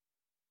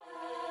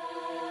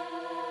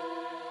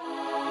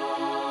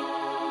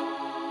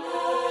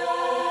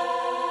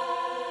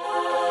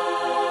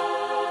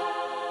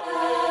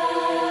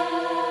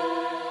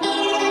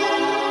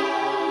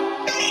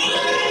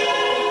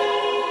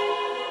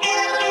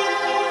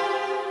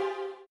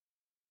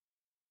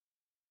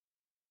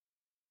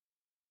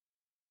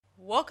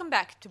Welcome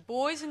back to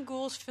Boys and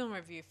Ghouls Film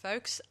Review,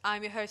 folks.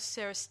 I'm your host,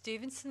 Sarah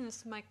Stevenson. This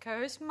is my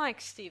co-host, Mike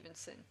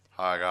Stevenson.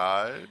 Hi,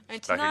 guys. And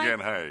Back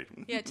again, hey.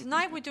 Yeah,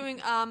 tonight we're doing,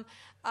 I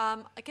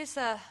guess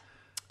a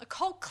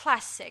cult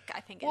classic, I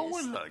think it is. Well,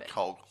 it's not a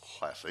cult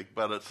classic,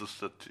 but it's a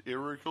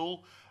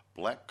satirical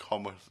black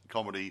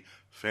comedy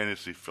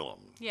fantasy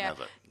film. Yeah,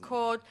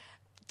 called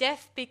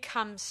Death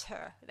Becomes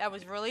Her. That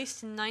was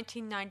released in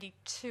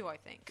 1992, I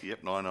think.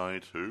 Yep,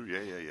 1992.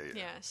 Yeah.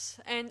 Yes,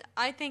 and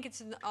I think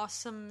it's an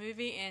awesome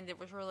movie, and it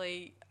was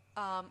really,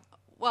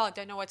 well, I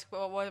don't know what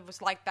it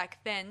was like back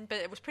then, but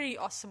it was pretty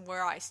awesome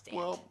where I stand.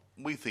 Well,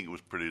 we think it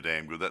was pretty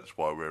damn good. That's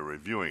why we're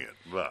reviewing it.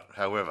 But,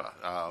 however,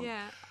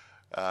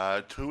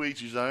 to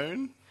each his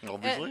own,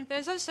 obviously.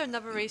 There's also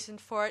another reason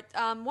for it.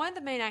 One of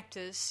the main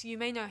actors, you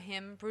may know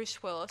him,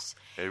 Bruce Willis.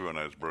 Everyone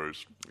knows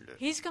Bruce. Yeah.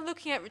 He's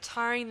looking at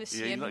retiring this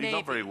year. He's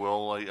not very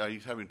well.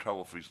 He's having trouble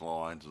with his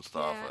lines and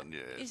stuff.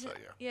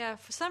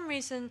 For some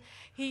reason,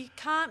 he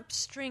can't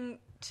string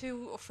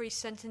 2 or 3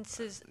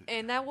 sentences,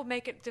 and that will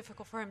make it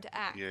difficult for him to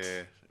act.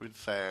 Yeah, it's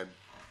sad.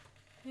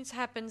 It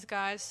happens,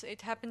 guys.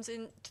 It happens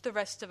to the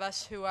rest of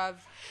us who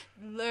have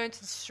learned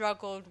and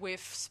struggled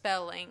with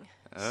spelling.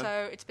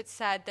 So it's a bit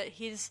sad that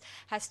his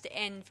has to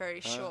end very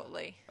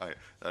shortly. Okay.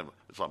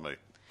 It's like me.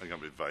 I'm going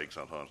to be vague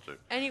sometimes too.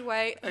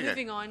 Anyway,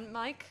 moving on,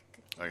 Mike.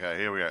 Okay,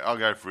 here we go. I'll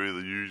go through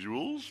the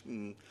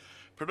usuals.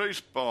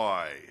 Produced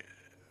by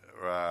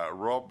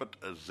Robert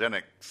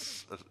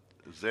Zemeckis.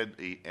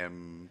 Zemeckis.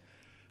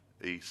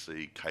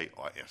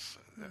 Zemeckis.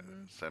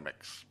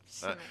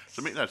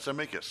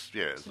 Zemeckis.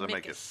 Yeah,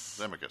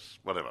 Zemeckis.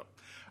 Whatever.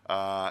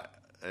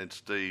 And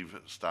Steve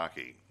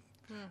Starkey.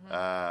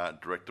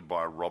 Directed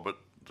by Robert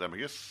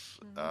Zemeckis.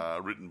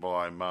 Written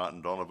by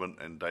Martin Donovan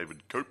and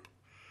David Cope.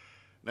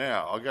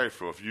 Now, I'll go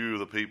through a few of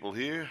the people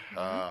here.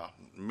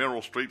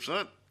 Meryl Streep's in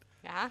it.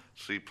 Yeah.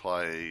 She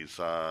plays,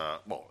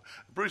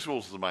 Bruce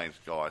Willis is the main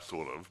guy,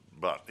 sort of,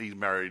 but he's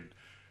married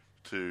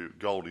to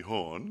Goldie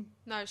Hawn.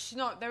 No, she's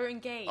not. They're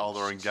engaged. Oh,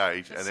 they're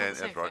engaged.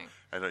 That's right.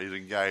 And he's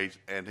engaged,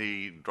 and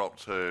he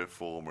drops her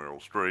for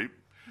Meryl Streep.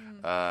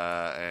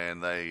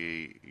 And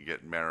they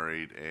get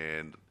married,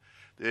 and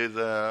there's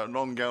an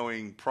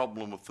ongoing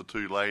problem with the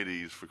two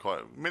ladies for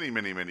quite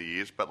many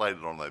years, but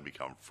later on they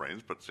become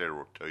friends. But Sarah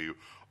will tell you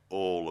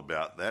all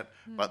about that.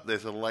 But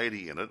there's a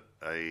lady in it,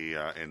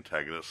 a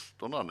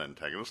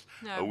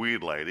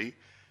weird lady,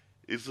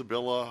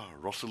 Isabella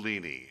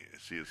Rossellini.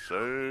 She is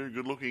so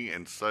good looking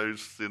and so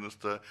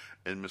sinister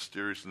and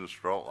mysterious in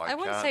this role. I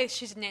wouldn't say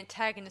she's an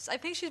antagonist. I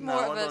think she's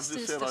more of a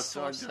sinister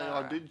sorcerer.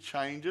 I did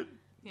change it.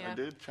 Yeah. I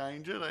did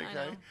change it,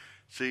 okay.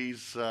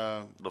 She's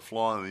the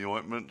fly in the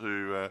ointment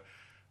who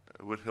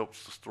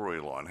helps the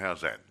storyline.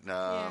 How's that?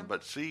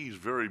 But she's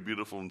very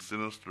beautiful and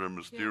sinister and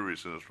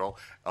mysterious in this role,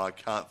 and I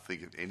can't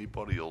think of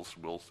anybody else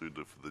well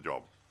suited for the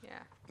job.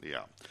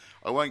 Yeah.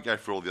 I won't go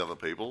through all the other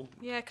people.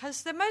 Yeah,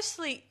 because they're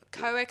mostly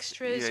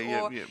co-extras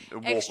or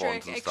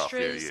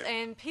extras,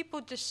 and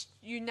people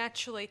you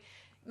naturally,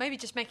 maybe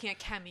just making a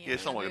cameo. Yeah,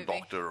 it's not like a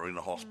doctor or in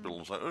a hospital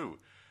and say, oh,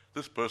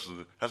 this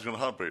person has got a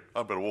heartbeat.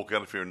 I better walk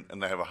out of here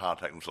and they have a heart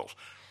attack themselves.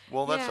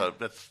 Well, it's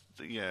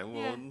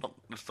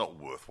not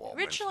worthwhile.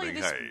 Originally,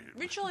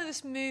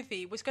 this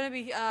movie was going to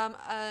be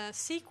a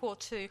sequel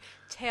to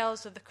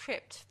Tales of the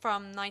Crypt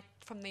from the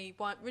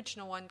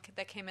original one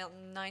that came out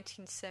in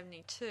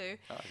 1972. Okay.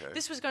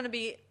 This was going to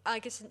be, I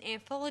guess, an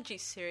anthology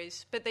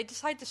series, but they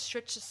decided to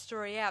stretch the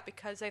story out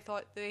because they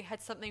thought they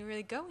had something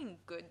really going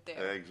good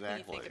there. Exactly. When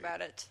you think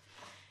about it.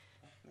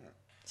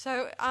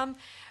 So, I'm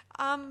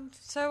kind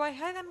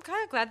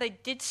of glad they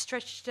did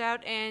stretch it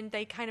out and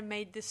they kind of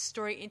made this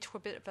story into a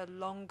bit of a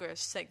longer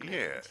segment.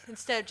 Yeah.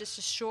 Instead of just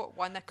a short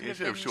one that could have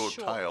been Instead of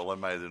short tale, they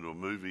made it into a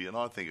movie, and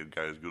I think it'd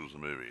go as good as a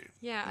movie.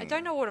 Yeah, I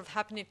don't know what would have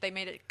happened if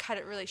they cut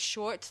it really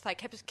short. They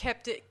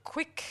kept it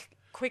quick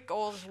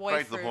all the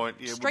way through. Straight to the point.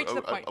 Yeah, straight to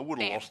the point. I would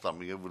have lost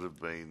something. It would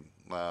have been.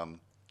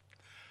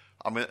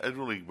 It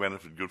really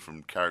benefited good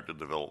from character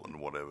development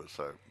and whatever.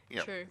 So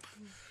yeah. True.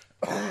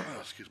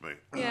 Excuse me.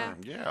 Yeah.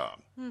 Yeah.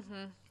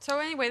 So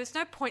anyway, there's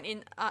no point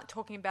in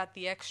talking about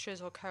the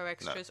extras or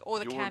co-extras or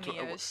the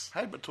cameos.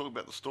 But talk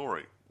about the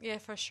story. Yeah,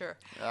 for sure.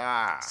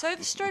 So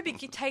the story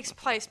takes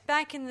place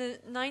back in the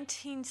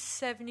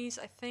 1970s,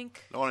 I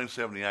think.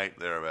 1978,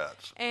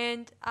 thereabouts.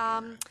 And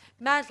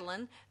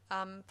Madeline,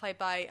 played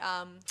by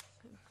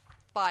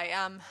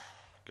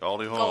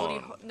Goldie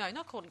Hawn. No,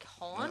 not Goldie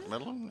Hawn.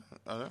 Madeline?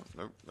 No.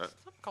 It's not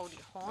Goldie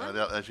Hawn.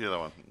 That's the other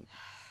one.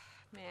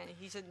 Man,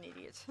 he's an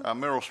idiot.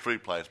 Meryl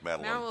Streep plays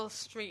Madeline. Meryl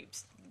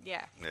Streep,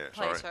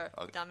 plays her,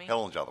 dummy.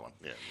 Helen's the other one,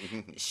 yeah.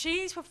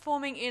 She's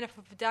performing in a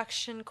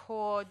production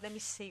called, let me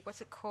see,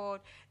 what's it called?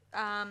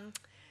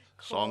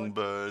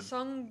 Songbird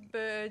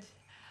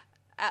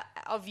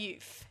of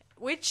Youth,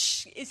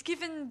 which is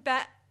given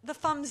the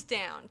thumbs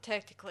down,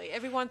 technically.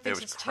 Everyone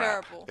thinks it's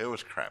terrible. It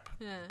was crap.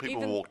 Yeah.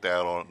 People walked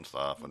out on it and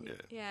stuff. And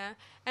Yeah.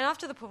 And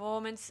after the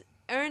performance,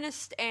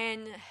 Ernest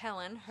and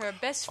Helen, her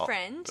best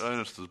friend.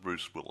 Ernest is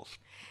Bruce Willis.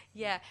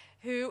 Yeah,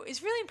 who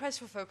is really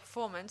impressed with her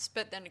performance,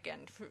 but then again,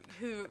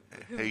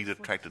 he's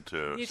attracted to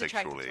her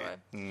sexually.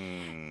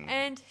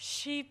 And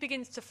she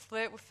begins to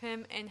flirt with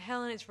him, and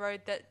Helen is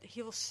worried that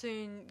he'll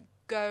soon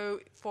go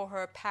for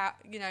her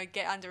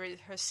get under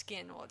her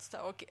skin or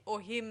stuff,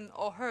 or him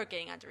or her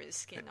getting under his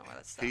skin or all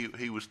that stuff.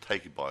 He was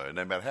taken by her.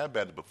 No matter how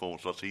bad the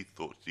performance was, he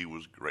thought she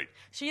was great.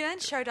 She then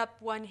showed up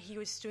when he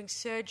was doing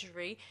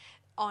surgery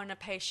on a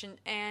patient,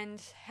 and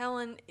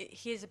Helen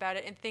hears about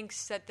it and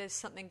thinks that there's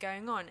something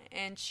going on,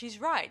 and she's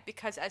right,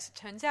 because as it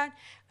turns out,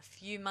 a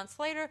few months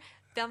later,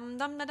 they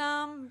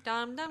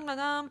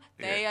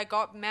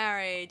got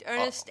married.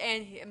 Ernest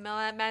and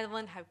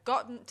Madeline have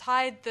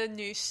tied the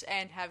noose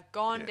and have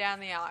gone down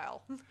the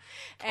aisle.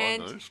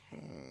 Tied the noose?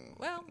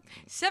 Well,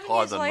 7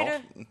 years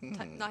later,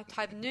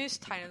 tie the noose,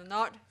 tie the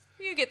knot.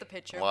 You get the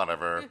picture.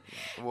 Whatever.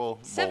 Well,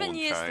 7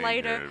 years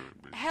later,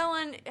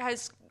 Helen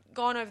has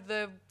gone over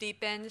the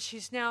deep end.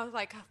 She's now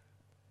like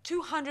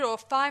 200 or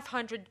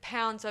 500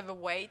 pounds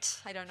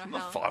overweight. I don't know how.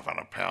 Not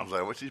 500 pounds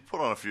though. She's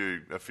put on a few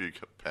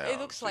pounds. It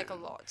looks like a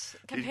lot.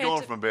 She's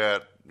gone from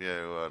about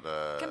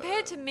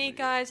compared to me,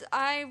 guys.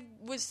 I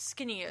was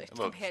skinnier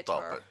compared to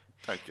her. It.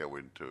 Don't go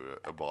into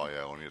a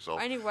bio on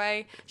yourself.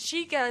 Anyway,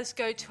 she does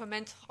go to a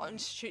mental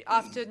institute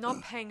after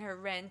not paying her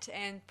rent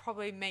and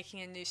probably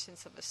making a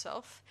nuisance of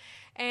herself.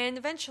 And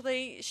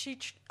eventually,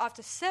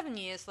 after 7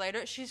 years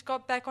later, she's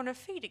got back on her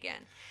feet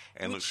again.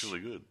 And looks really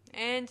good.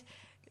 And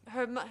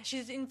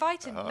she's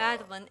invited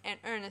Madeline and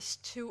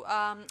Ernest to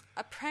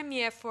a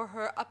premiere for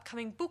her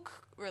upcoming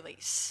book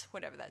release,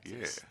 whatever that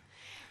is.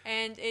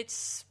 And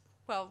it's...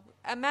 Well,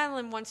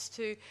 Madeline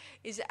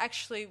is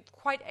actually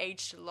quite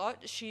aged a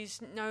lot.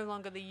 She's no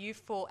longer the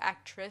youthful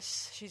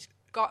actress. She's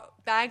got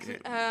bags,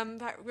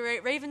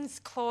 raven's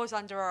claws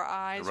under her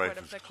eyes,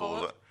 whatever they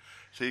call it.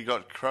 So you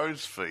got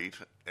crow's feet,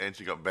 and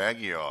she got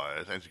baggy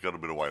eyes, and she got a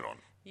bit of weight on.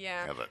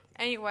 Yeah.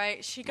 Anyway,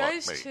 she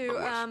goes to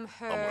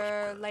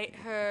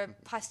her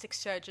plastic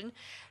surgeon.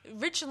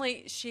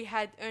 Originally, she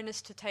had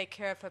Ernest to take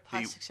care of her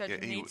plastic surgeon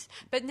needs,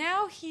 but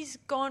now he's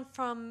gone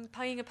from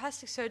paying a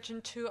plastic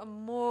surgeon to a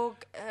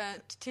morgue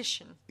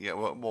tactician. Yeah,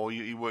 well,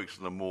 he works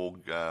in the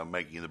morgue,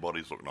 making the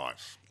bodies look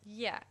nice.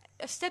 Yeah,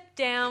 a step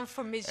down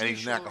from his usual And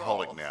he's an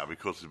alcoholic role. now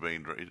because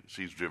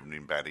she's driven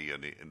him batty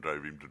and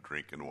drove him to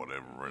drink and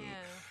whatever. And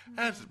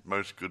as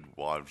most good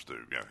wives do.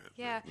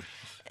 Yeah.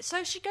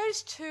 So she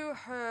goes to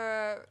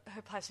her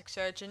plastic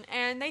surgeon,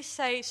 and they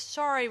say,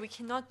 sorry, we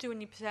cannot do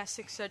any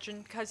plastic surgery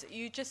because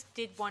you just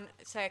did one,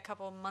 say, a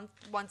couple of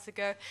months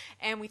ago,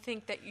 and we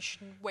think that you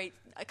should wait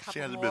a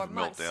couple more months. She has a bit of a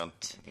meltdown.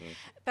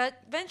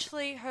 But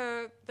eventually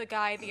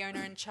the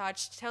owner in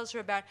charge, tells her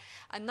about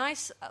a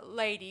nice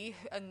lady,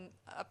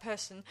 a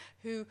person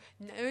who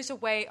knows a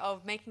way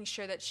of making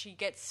sure that she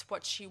gets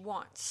what she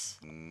wants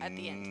at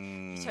the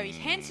end. So he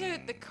hands her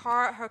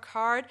her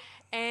card,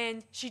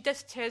 and she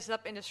just tears it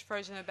up and just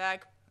throws it in a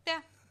bag. Yeah.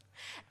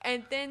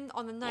 And then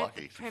on the night of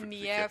the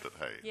premiere,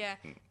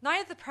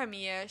 night of the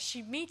premiere,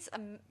 she meets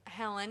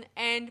Helen,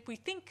 and we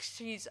think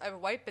she's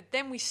overweight, but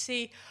then we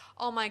see,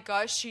 oh my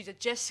gosh, she's a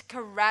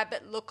Jessica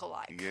Rabbit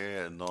lookalike.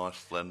 Yeah, nice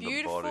slender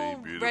beautiful body,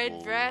 beautiful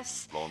red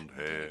dress, blonde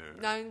hair.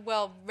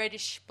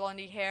 Reddish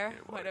blondie hair,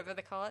 whatever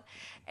they call it,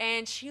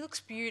 and she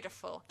looks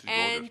beautiful. She's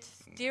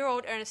gorgeous. Dear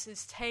old Ernest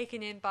is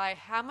taken in by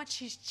how much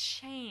she's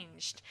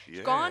changed.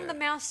 Yeah. Gone the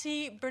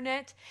mousy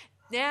brunette.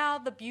 Now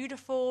the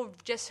beautiful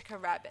Jessica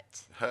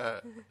Rabbit.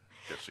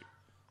 Jessica.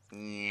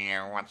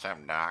 Yeah, what's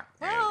up, Doc?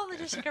 Well, the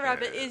Jessica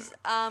Rabbit is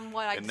what I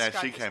described. And now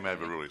she came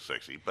over really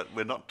sexy, but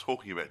we're not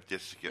talking about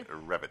Jessica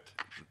Rabbit.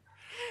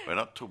 We're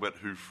not talking about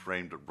Who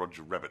Framed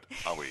Roger Rabbit,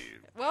 are we?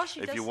 Well,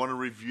 if you want to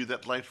review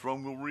that later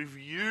on, we'll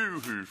review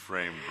Who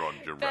Framed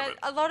Roger Rabbit.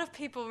 But a lot of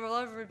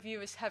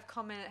reviewers have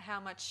commented how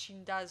much she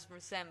does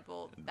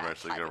resemble that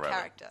type of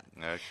character.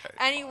 Okay.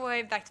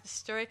 Anyway, back to the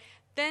story.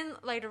 Then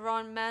later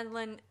on,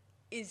 Madeline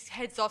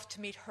heads off to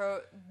meet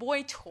her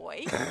boy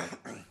toy,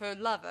 her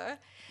lover.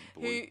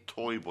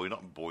 Toy boy,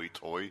 not boy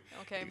toy.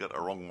 Okay. You got it the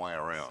wrong way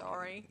around.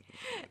 Sorry.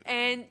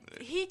 And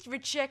he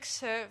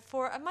rejects her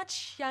for a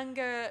much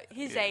younger,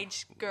 his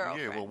age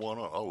girlfriend. Yeah, well, why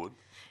not? I would.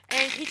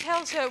 And he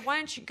tells her, why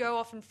don't you go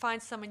off and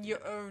find someone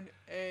your own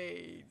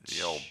age?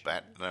 The old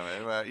bat.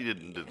 No, he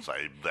didn't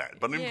say that,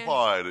 but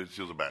implied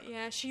she was a bat.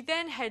 Yeah, she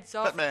then heads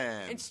off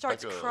Batman, and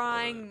starts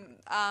crying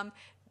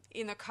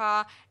in the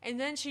car,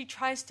 and then she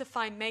tries to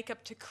find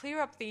makeup to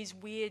clear up these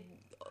weird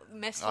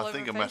mess all over her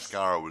face. I think a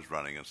mascara was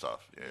running and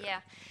stuff.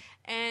 Yeah.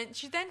 And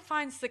she then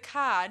finds the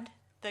card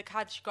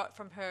she got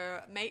from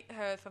her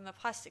from the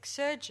plastic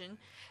surgeon,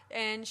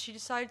 and she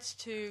decides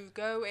to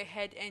go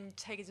ahead and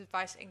take his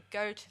advice and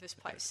go to this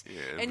place.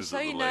 Yeah, and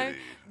so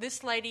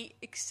this lady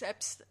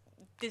accepts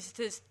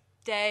visitors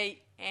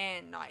day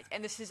and night,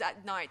 and this is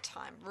at night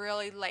time,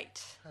 really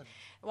late.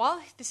 While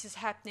this is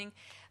happening,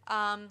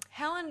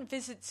 Helen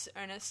visits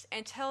Ernest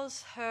and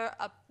tells her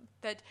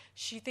that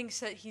she thinks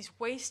that he's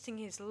wasting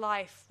his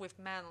life with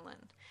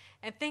Madeline,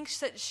 and thinks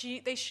that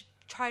they should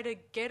try to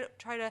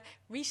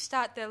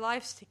restart their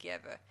lives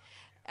together.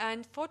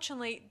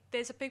 unfortunately,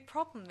 there's a big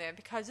problem there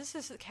because this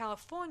is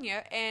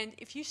California, and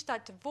if you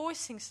start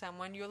divorcing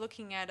someone, you're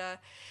looking at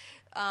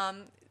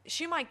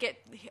she might get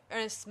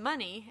Ernest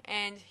money,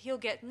 and he'll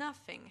get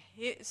nothing.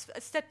 It's a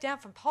step down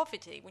from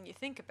poverty when you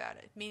think about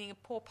it, meaning a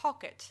poor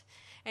pocket.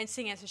 And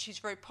seeing as she's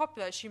very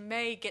popular, she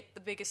may get the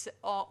biggest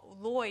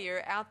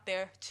lawyer out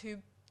there to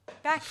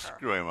back her.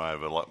 Screw him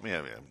over,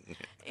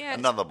 yeah.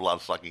 Another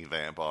blood-sucking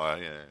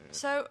vampire, yeah.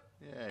 So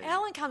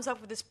Helen comes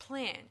up with this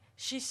plan.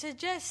 She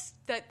suggests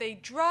that they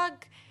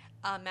drug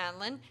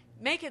Madeline,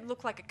 make it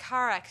look like a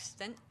car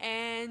accident,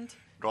 and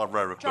drive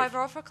her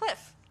off a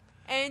cliff.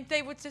 And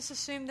they would just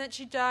assume that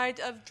she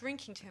died of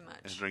drinking too much.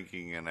 And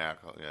drinking and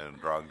alcohol and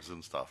drugs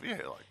and stuff. Yeah,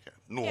 like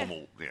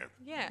normal. Yeah.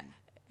 Yeah.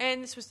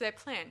 And this was their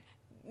plan.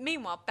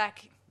 Meanwhile,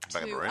 back to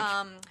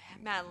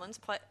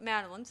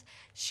Madeline's,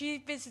 she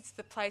visits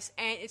the place,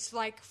 and it's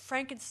like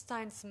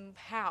Frankenstein's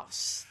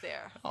house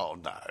there. Oh,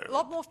 no. A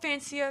lot more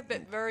fancier,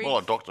 but very...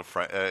 Well, Dr.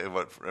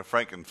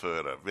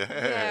 Frankenfurter.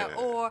 Yeah,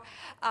 or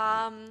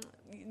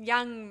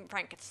young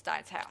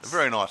Frankenstein's house. A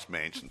very nice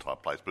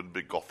mansion-type place, but a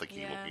bit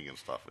gothic-y looking and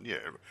stuff. And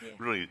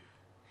really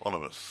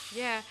ominous.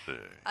 Yeah.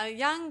 A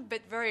young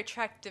but very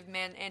attractive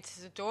man enters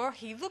the door.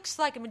 He looks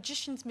like a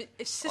magician's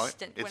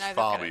assistant when I look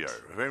at it. It's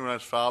Fabio. If anyone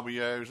knows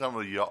Fabio, some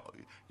of the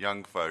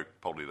young folk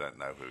probably don't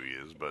know who he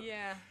is, but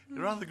he's a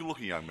rather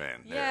good-looking young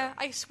man. Yeah,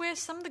 I swear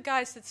some of the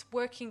guys that's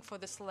working for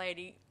this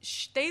lady,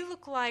 they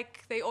look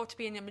like they ought to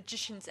be in a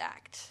magician's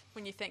act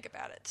when you think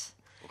about it.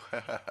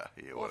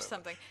 Or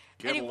something.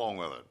 Get along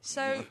with it.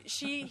 So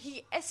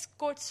he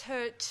escorts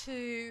her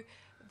to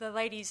the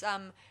lady's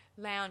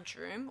lounge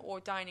room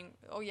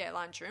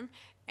lounge room,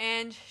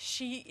 and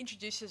she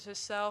introduces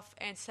herself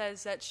and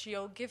says that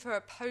she'll give her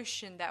a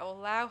potion that will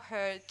allow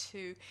her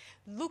to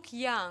look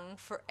young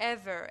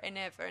forever and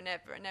ever and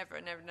ever and ever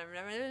and ever and ever and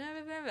ever and ever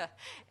and ever.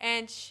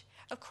 And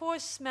of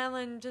course,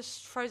 Madeline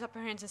just throws up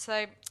her hands and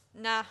say,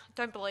 "Nah,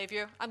 don't believe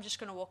you. I'm just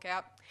going to walk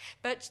out."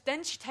 But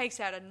then she takes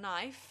out a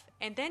knife,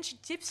 and then she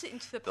dips it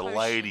into the potion. The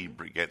lady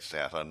gets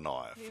out a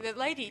knife. The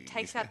lady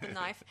takes out the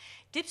knife,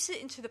 dips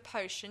it into the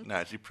potion.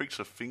 No, she pricks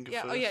her finger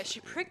first. Oh, yeah, she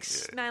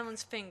pricks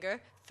Madeline's finger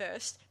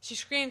first. She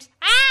screams,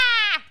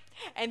 "Ah!"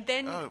 And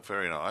then... Oh,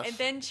 very nice. And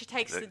then she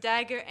takes the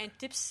dagger and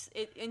dips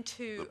it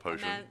into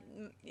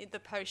the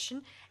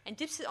potion and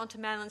dips it onto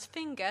Madeline's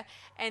finger,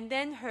 and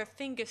then her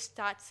finger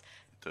starts...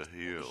 to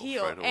heal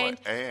straight away.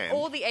 And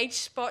all the age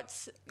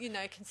spots,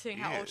 considering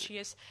how old she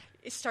is,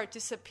 it start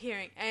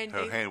disappearing. And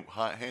her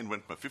hand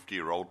went from a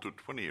 50-year-old to a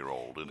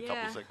 20-year-old in a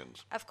couple of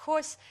seconds. Of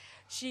course,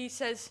 she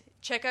says,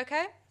 "Check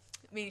okay?"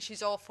 Meaning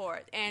she's all for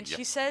it. And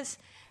she says,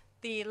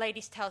 the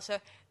lady tells her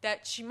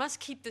that she must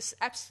keep this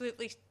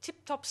absolutely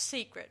tip-top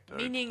secret,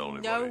 meaning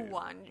no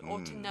one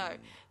ought to know.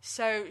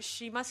 So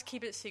she must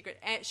keep it secret.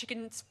 And she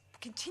can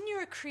continue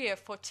her career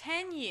for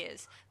 10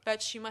 years,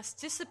 but she must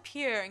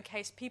disappear in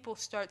case people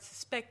start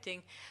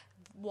suspecting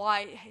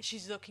why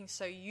she's looking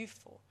so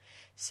youthful.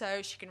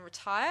 So she can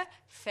retire,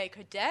 fake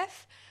her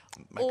death,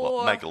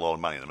 make a lot of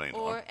money in the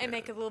meantime.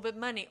 Make a little bit of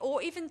money.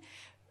 Or even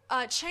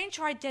change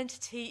her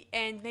identity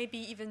and maybe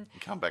even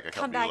come back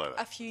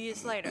a few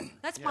years later.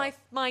 That's my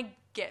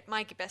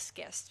best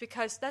guess,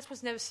 because that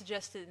was never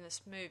suggested in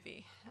this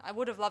movie. I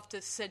would have loved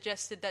to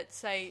suggested that,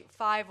 say,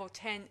 5 or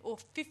 10 or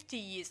 50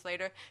 years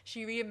later,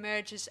 she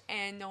reemerges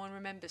and no one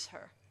remembers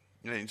her.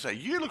 You say,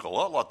 you look a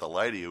lot like the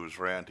lady who was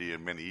around here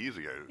many years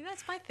ago. Yeah,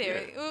 that's my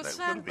theory. It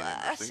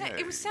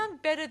would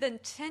sound better than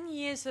 10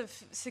 years of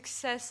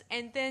success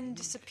and then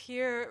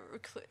disappear,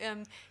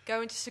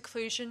 go into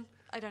seclusion.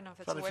 I don't know if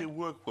that's a word. But if you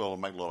work well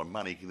and make a lot of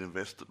money, you can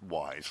invest it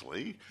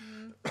wisely.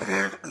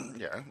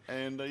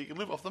 And you can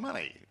live off the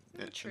money.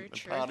 True.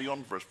 Party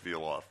on for your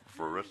life,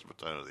 for the rest of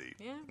eternity.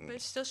 Yeah,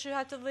 but still should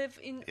have to live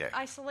in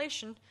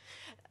isolation.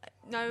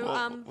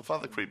 With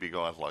other creepy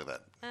guys like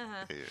that.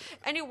 Yeah.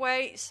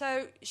 Anyway,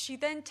 so she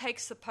then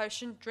takes the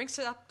potion, drinks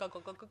it up,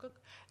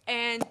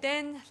 and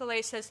then the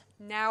lady says,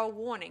 "Now a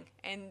warning."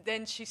 And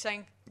then she's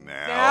saying,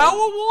 "Now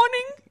a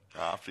warning?"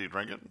 After you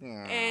drink it.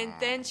 And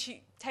then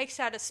she takes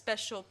out a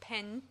special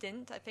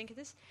pendant, I think it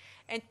is,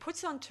 and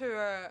puts it onto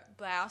her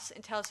blouse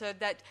and tells her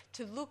that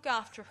to look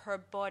after her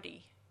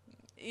body.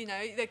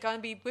 They're going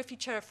to be with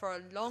each other for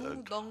a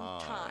long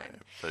time.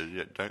 So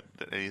don't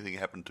let anything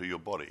happen to your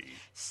body.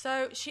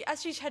 So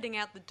as she's heading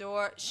out the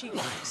door, she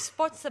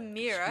spots a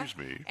mirror.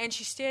 Excuse me. And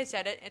she stares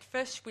at it. At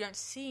first, we don't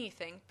see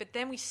anything, but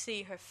then we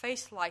see her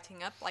face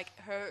lighting up, like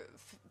her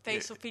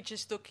facial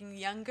features looking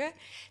younger.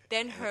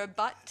 Then her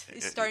butt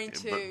is starting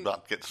to...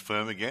 butt gets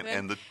firm again,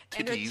 and the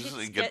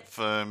titties get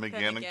firm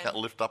again and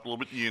lift up a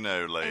little bit,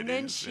 ladies. And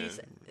then she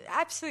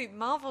absolutely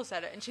marvels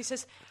at it, and she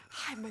says,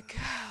 "I'm a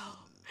girl."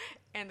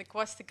 And of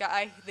course, the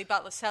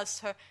butler says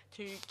to her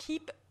to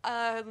keep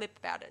a lip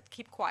about it,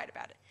 keep quiet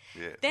about it.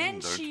 Yeah,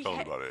 then she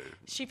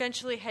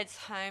eventually heads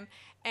home,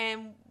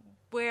 and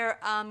where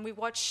we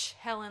watch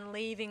Helen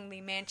leaving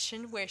the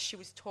mansion where she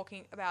was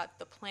talking about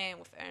the plan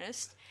with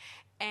Ernest.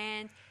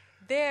 And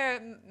there,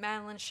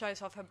 Madeline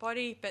shows off her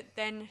body, but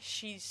then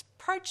she's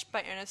approached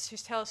by Ernest, who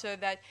tells her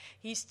that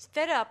he's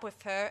fed up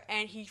with her,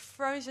 and he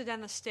throws her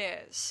down the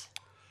stairs.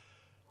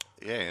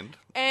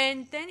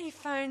 And then he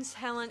phones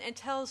Helen and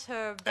tells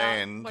her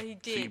about what he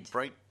did. She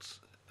breaks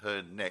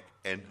her neck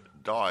and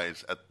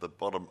dies at the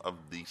bottom of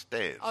the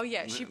stairs. Oh,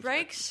 yeah. She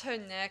breaks her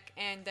neck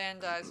and then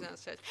dies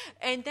downstairs.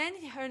 And then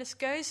Ernest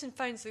goes and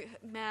phones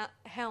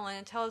Helen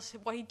and tells her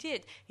what he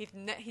did. He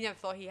never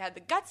thought he had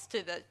the guts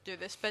to do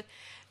this, but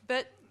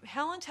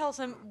Helen tells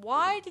him,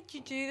 why did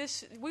you do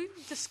this? We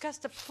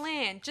discussed a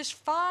plan just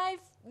 5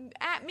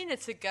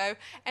 minutes ago,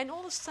 and all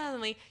of a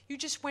sudden you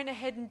just went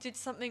ahead and did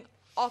something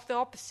of the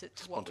opposite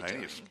to what we're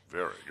doing. Spontaneous.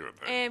 Very good.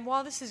 And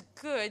while this is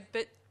good,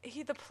 but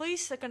the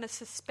police are going to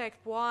suspect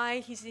why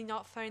he's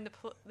not phoned the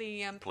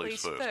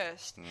police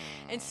first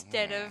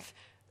instead of,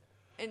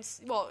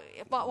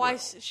 why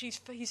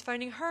he's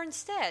phoning her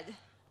instead.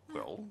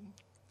 Well,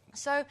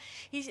 so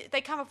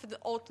they come up with an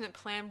alternate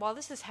plan. While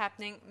this is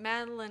happening,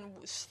 Madeline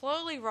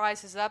slowly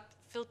rises up,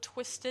 feel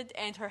twisted,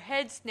 and her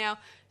head's now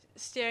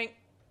staring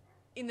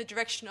in the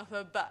direction of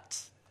her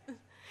butt.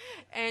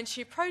 And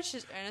she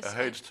approaches Ernest.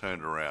 Her head's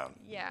turned around.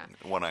 Yeah.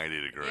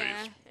 180 degrees.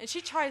 Yeah. And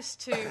she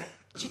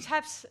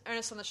taps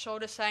Ernest on the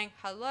shoulder saying,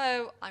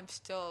 hello, I'm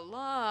still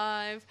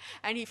alive.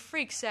 And he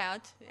freaks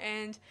out.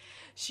 And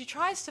she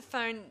tries to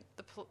phone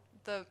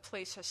the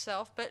police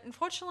herself, but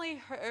unfortunately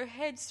her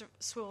head's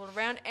swiveled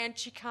around and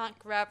she can't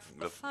grab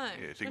the phone.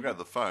 Yeah, she can grab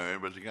the phone,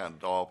 but she can't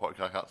dial.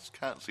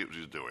 Can't see what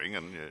she's doing.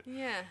 And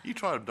you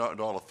try to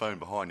dial a phone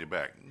behind your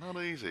back.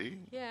 Not easy.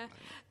 Yeah.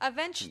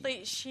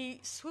 Eventually, she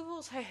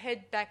swivels her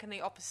head back in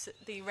the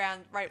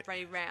right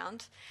way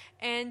round,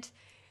 and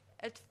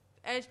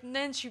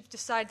then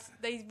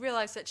they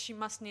realize that she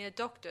must need a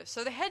doctor.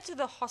 So they head to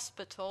the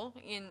hospital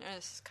in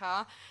Ernest's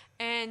car,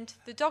 and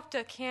the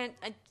doctor can't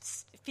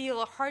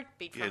feel a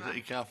heartbeat from her.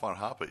 He can't find a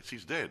heartbeat.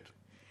 She's dead.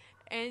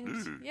 And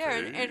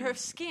and her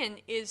skin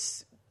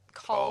is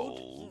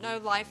cold, no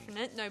life in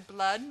it, no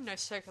blood, no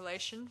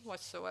circulation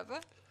whatsoever.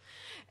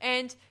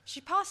 And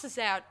she passes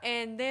out,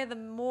 and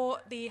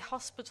the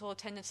hospital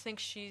attendants think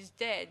she's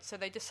dead, so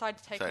they decide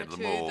to take her to the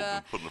morgue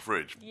and put in the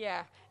fridge.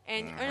 Yeah,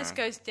 and Ernest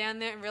goes down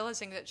there and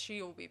realizing that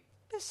she will be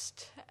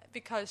pissed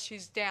because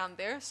she's down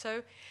there.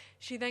 So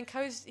he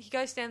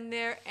goes down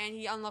there and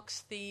he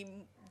unlocks the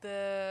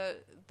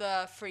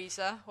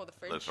freezer or the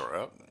fridge. Let her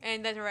out.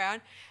 And let her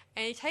out,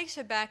 and he takes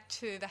her back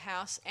to the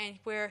house, and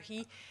where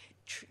he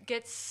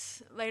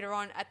gets later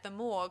on at the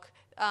morgue.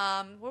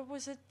 What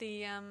was it?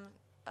 The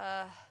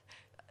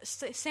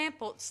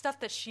sample stuff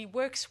that she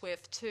works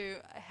with to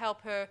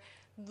help her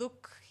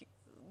look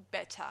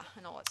better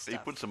and all that stuff. He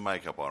put some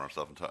makeup on her and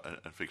stuff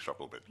and fixed her up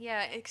a little bit.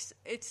 Yeah,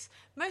 it's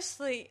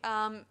mostly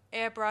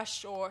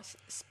airbrush or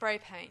spray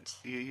paint.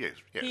 Yes.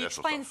 He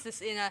explains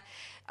this in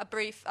a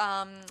brief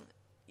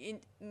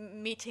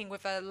meeting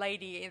with a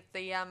lady at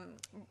the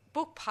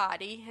book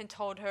party and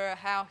told her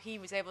how he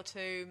was able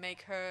to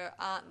make her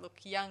aunt look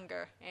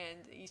younger, and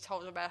he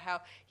told her about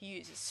how he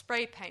uses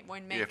spray paint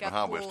when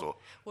makeup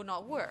will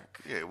not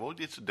work. Yeah, well,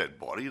 it's a dead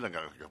body. You're not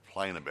going to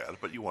complain about it,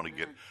 but you want to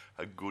get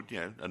a good,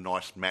 a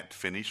nice matte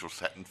finish or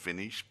satin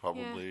finish,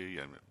 probably.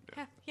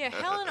 Yeah.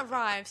 Helen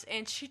arrives,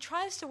 and she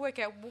tries to work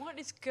out what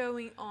is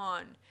going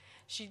on.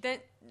 She then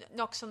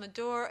knocks on the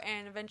door,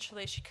 and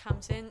eventually she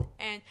comes in,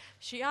 and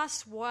she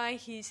asks why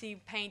he's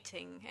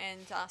painting, and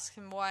asks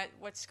him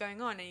what's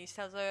going on, and he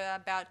tells her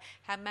about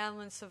how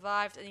Madeline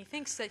survived, and he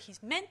thinks that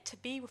he's meant to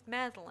be with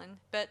Madeline,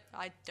 but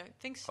I don't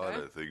think so. I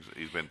don't think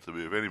he's meant to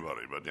be with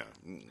anybody, but yeah.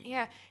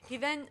 Yeah, he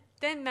then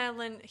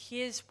Madeline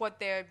hears what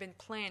they've been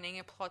planning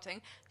and plotting.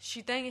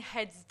 She then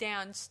heads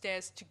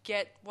downstairs to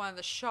get one of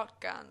the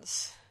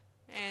shotguns.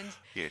 And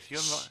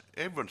yes,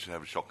 everyone should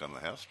have a shotgun in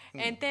the house.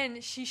 And then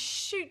she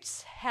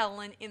shoots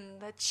Helen in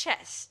the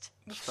chest,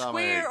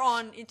 square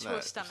on into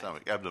her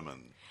stomach.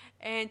 Abdomen.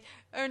 And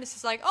Ernest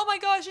is like, "Oh my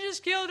gosh, you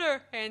just killed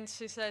her!" And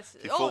she says,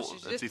 she falls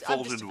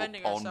into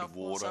a pond of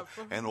water,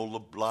 and all the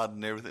blood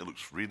and everything. It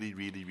looks really,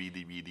 really,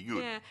 really, really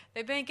good. Yeah,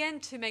 they begin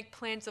to make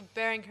plans of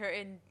burying her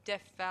in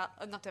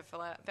not Death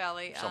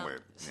Valley,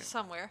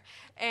 somewhere.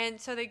 And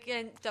so they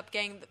end up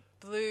getting the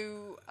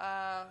blue.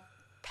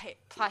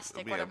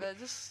 Plastic, whatever.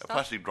 A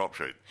plastic drop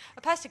sheet.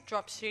 A plastic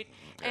drop sheet,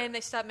 and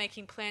they start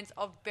making plans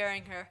of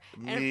burying her.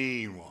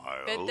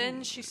 Meanwhile... But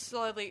then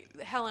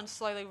Helen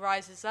slowly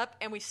rises up,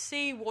 and we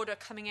see water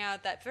coming out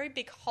of that very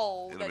big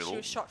hole that she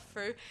was shot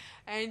through,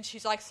 and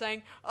she's like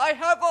saying, "I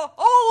have a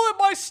hole in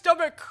my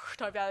stomach,"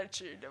 type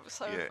attitude. It was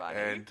so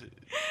funny.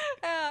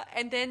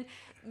 And then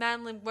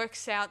Madeline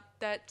works out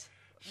that...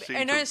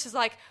 And Ernest is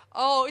like,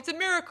 "Oh, it's a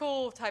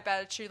miracle," type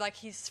attitude, like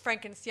he's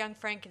young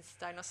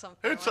Frankenstein or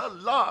something. It's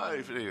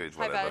alive!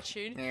 Type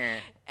attitude. Yeah.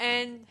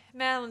 And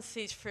Madeline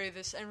sees through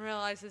this and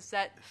realizes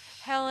that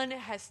Helen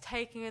has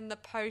taken the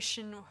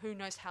potion who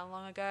knows how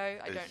long ago.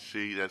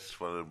 That's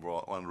one of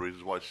the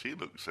reasons why she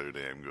looks so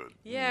damn good.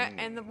 Yeah,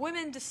 and the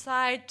women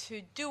decide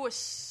to do a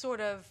sort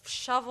of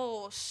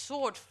shovel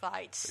sword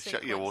fight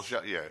sequence.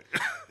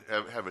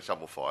 Have a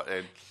shovel fight.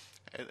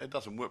 And it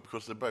doesn't work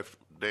because they're both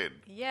dead.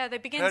 Yeah, they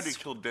begin... How do you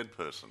kill a dead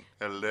person?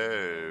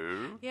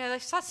 Hello? Yeah, they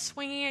start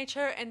swinging at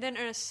her, and then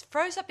Ernest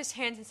throws up his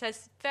hands and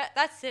says,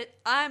 "That's it,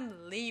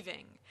 I'm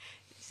leaving."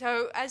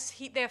 so as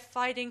they're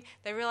fighting,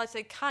 they realize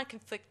they can't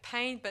inflict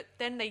pain, but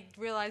then they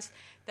realize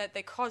that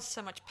they cause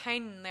so much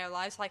pain in their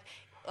lives. Like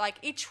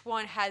each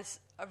one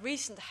has a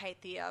reason to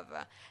hate the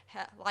other.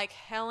 Like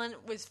Helen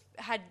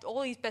had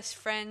all these best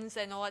friends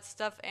and all that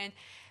stuff, and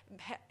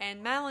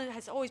Madeline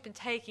has always been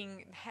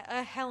taking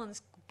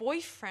Helen's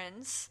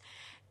boyfriends,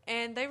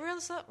 and they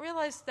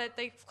realize that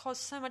they've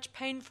caused so much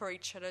pain for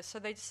each other, so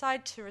they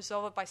decide to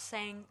resolve it by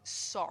saying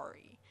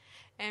sorry,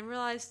 and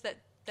realize that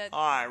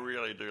I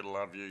really do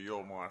love you.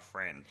 You're my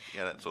friend.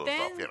 Yeah, that sort of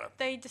then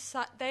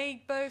stuff.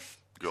 they both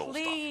Girl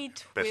plead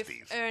stuff. with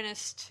Besties.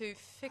 Ernest to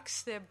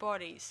fix their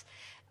bodies.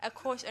 Of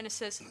course, Ernest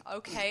says,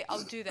 "Okay,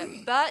 I'll do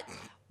that, but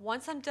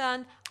once I'm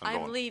done,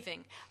 I'm gone.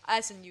 leaving.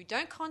 As in, you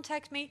don't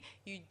contact me,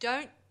 you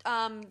don't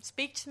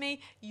speak to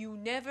me, you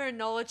never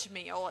acknowledge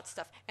me, all that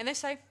stuff." And they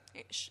say,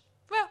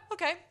 "Well,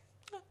 okay,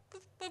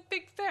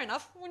 fair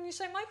enough. When you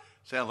say, Mike."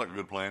 Sounds like a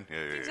good plan. Yeah,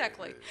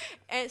 Exactly.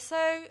 Yeah. And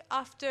so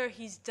after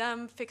he's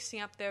done fixing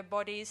up their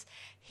bodies,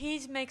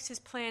 he makes his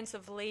plans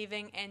of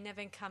leaving and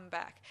never come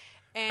back.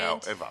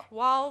 And However,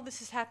 while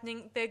this is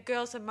happening, their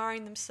girls are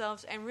marrying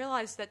themselves and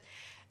realize that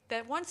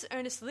once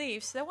Ernest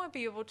leaves, they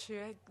probably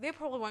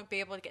won't be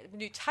able to get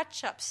new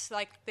touch-ups.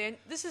 Like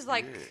this is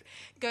like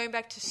going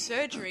back to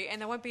surgery,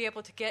 and they won't be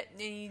able to get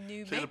any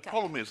new See, makeup. the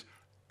problem is,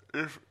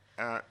 if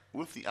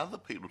with the other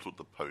people who took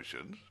the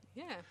potions,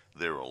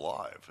 they're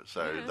alive,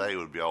 so they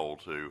would be able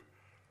to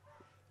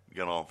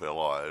get on with their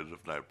lives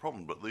with no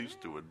problem. But these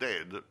two are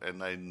dead, and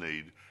they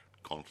need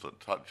constant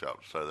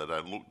touch-ups so they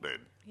don't look dead.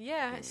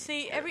 Yeah.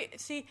 The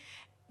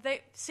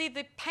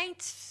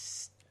paint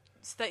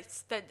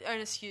that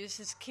Ernest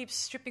uses keeps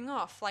stripping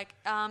off. Like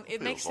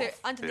it makes it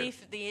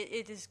underneath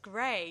it is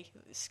grey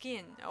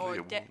skin or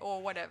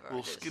whatever.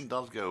 Well, skin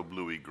does go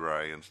bluey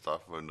grey and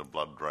stuff when the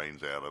blood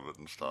drains out of it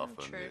and stuff.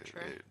 True.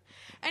 Yeah.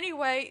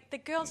 Anyway, the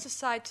girls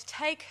decide to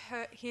take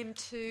him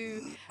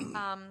to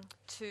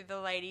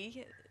the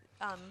lady.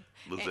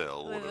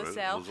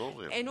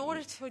 Lizelle, in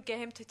order to get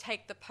him to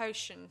take the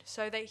potion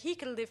so that he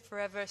can live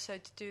forever, so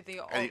to do the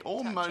And he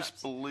almost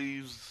touch-ups.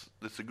 believes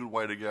it's a good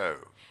way to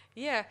go.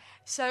 Yeah,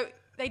 so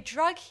they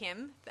drug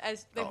him,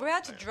 as they were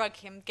about to drug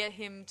him, get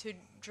him to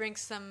drink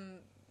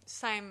some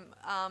same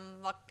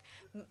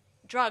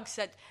drugs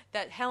that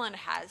Helen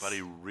has. But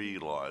he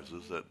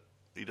realises that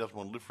he doesn't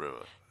want to live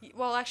forever.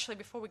 Well, actually,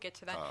 before we get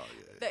to that,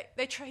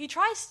 he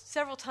tries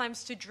several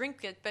times to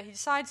drink it, but he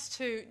decides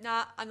to,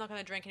 I'm not going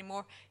to drink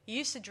anymore. He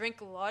used to drink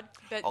a lot,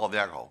 but the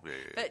alcohol,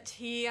 yeah.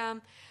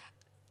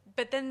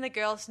 But then the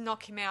girls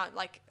knock him out,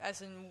 like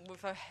as in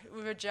with a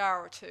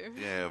jar or two.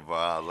 Yeah,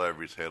 vase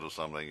over his head or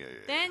something. Yeah.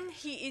 Then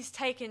he is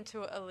taken to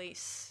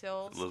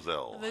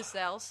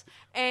Lizelle's,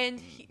 and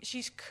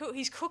he's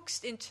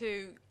coaxed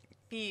into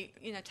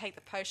take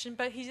the potion,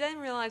 but he then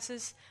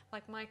realizes,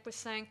 like Mike was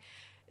saying,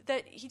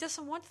 that he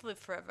doesn't want to live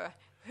forever.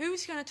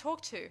 Who's he going to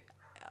talk to?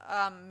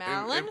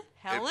 Madeline?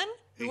 Helen?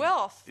 Who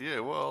else?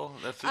 Yeah, well,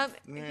 that's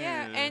it.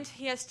 And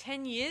he has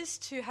 10 years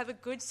to have a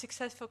good,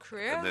 successful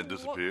career. And then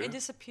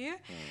disappear.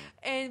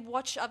 And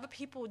watch other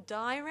people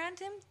die around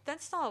him.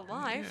 That's not a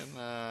life.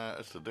 Yeah,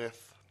 it's a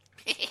death.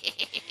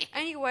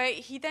 Anyway,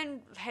 he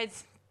then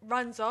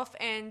runs off,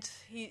 and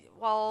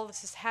while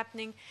this is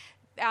happening,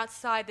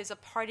 outside there's a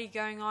party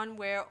going on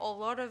where a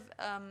lot of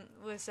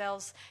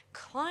Lizelle's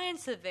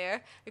clients are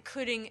there,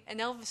 including an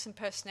Elvis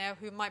impersonator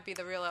who might be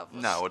the real Elvis.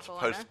 No, it's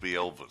supposed to be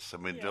Elvis. I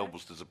mean,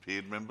 Elvis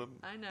disappeared, remember?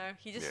 I know.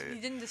 He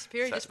didn't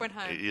disappear, he just went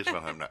home. He just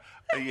went home now.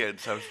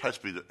 So it's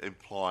supposed to be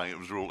implying it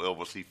was real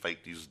Elvis. He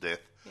faked his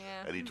death.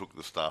 Yeah. And he took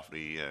the stuff and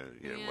he,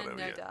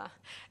 whatever. Duh.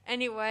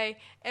 Anyway,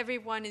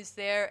 everyone is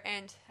there,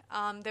 and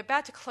they're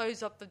about to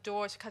close up the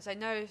doors because they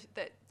know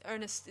that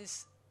Ernest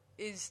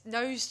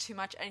knows too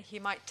much, and he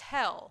might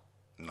tell.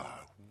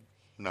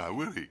 No,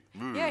 will he?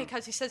 Yeah,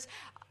 because he says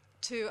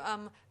to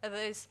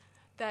Liz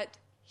that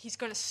he's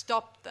going to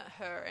stop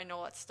her and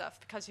all that stuff,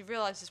 because he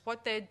realizes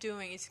what they're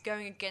doing is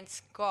going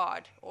against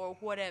God or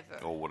whatever.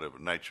 Or whatever,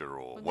 nature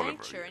or whatever.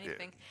 Nature,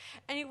 anything.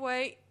 Yeah.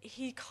 Anyway,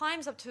 he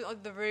climbs up to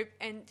the roof,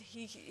 and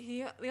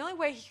he the only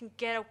way he can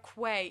get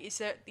away is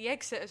that the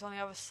exit is on the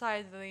other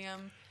side of the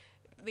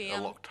a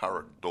locked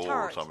turret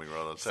door or something or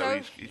other.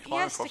 So he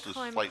climbs across the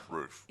slate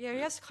roof. Yeah, he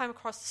has to climb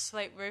across the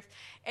slate roof,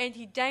 and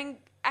he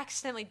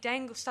accidentally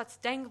starts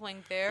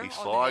dangling there. He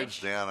slides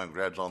down and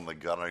grabs on the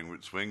guttering,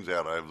 which swings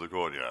out over the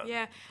courtyard.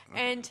 Yeah,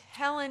 and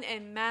Helen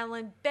and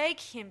Madeline beg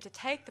him to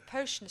take the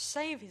potion to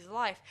save his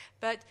life,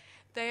 but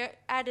they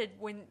added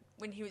when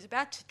he was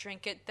about to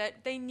drink it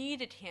that they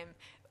needed him,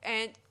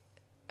 and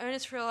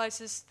Ernest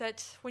realizes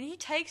that when he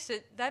takes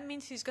it, that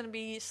means he's going to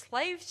be a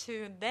slave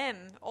to them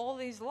all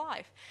his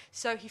life.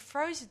 So he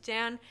throws it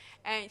down,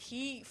 and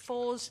he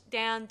falls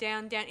down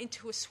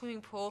into a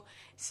swimming pool,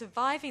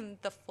 surviving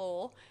the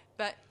fall,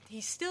 but he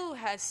still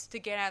has to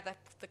get out of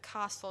the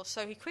castle.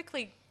 So he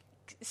quickly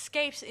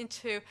escapes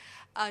into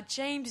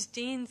James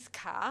Dean's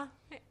car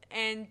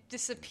and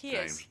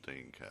disappears. James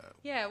Dean car.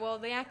 Yeah, well,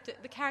 the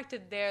character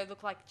there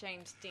looked like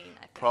James Dean,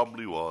 I think.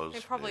 Probably was.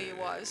 It probably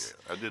was.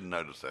 Yeah. I didn't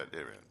notice that,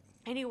 yeah.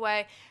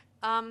 Anyway,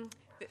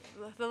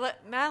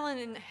 Madeline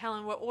and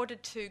Helen were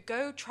ordered to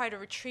go try to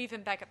retrieve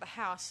him back at the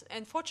house.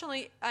 And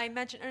fortunately, I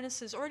imagine Ernest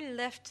has already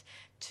left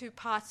to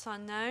parts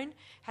unknown,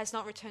 has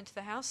not returned to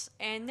the house,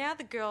 and now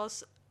the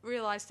girls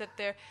realize that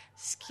their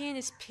skin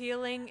is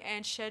peeling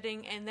and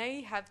shedding, and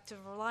they have to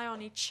rely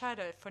on each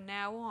other from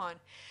now on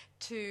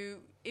in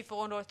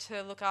order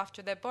to look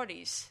after their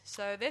bodies.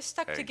 So they're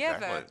stuck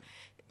together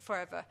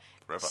forever.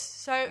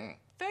 So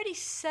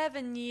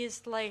 37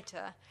 years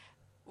later,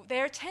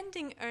 they're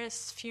attending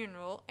Ernest's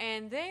funeral,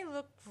 and they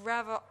look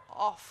rather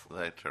awful.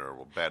 They're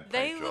terrible, bad paint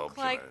They jobs. look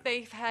like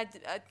they've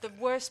had the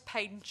worst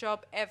paint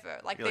job ever.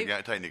 Like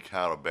they're taking your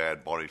car to a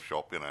bad body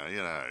shop, you know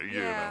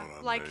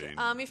what I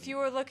mean. If you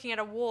were looking at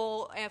a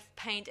wall of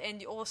paint,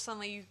 and all of a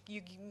sudden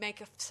you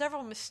make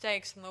several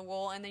mistakes on the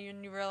wall, and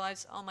then you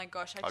realize, oh my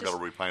gosh, I got to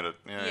repaint it.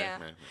 Yeah,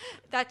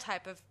 that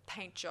type of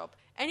paint job.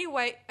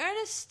 Anyway,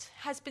 Ernest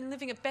has been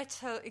living a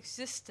better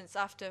existence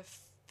after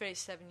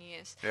 37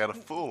 years. He had a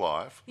full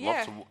life.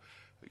 Yeah.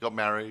 He got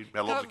married,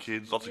 had lots of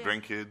kids, lots of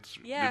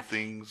grandkids, did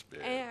things.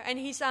 Yeah. And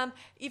he's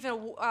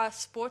even a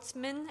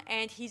sportsman,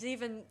 and he's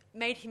even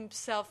made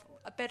himself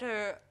a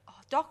better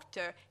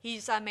doctor.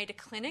 He's made a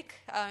clinic,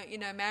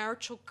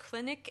 marital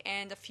clinic,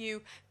 and a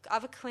few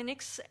other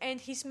clinics, and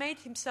he's made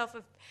himself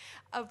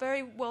a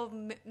very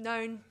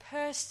well-known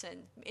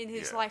person in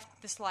his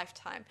this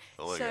lifetime.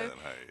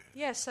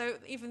 So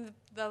even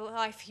the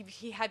life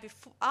he had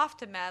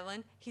after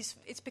Madeline,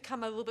 it's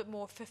become a little bit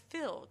more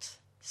fulfilled.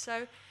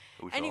 So.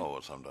 I wish I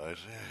was some days.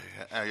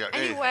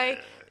 Anyway,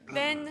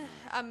 then,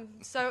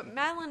 so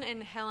Madeline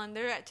and Helen,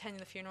 they're attending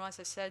the funeral, as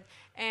I said,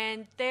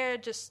 and they're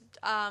just,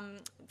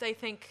 they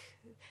think,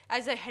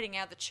 as they're heading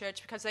out of the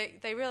church, because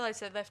they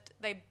realize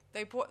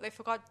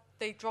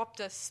they dropped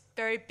a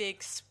very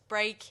big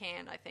spray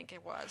can, I think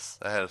it was.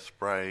 They had a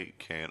spray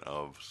can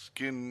of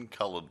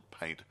skin-coloured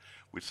paint,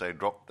 which they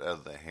dropped out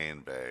of the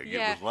handbag.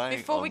 Yeah, it was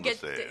laying on the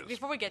stairs.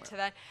 Before we get to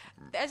that,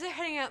 as they're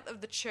heading out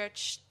of the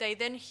church, they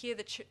then hear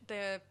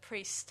the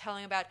priest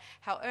telling about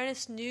how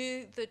Ernest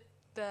knew the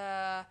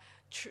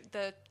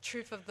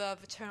truth of the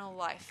eternal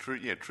life.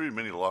 True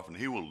meaning of life, and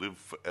he will live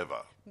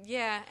forever.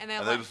 Yeah, and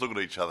they just look at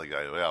each other and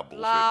go, bullshit,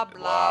 blah,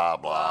 blah,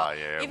 blah.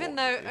 Yeah, even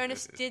though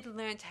Ernest did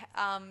learn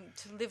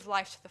to live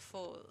life to the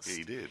fullest.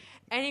 He did.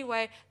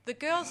 Anyway, the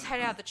girls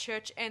head out of the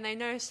church, and they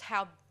notice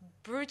how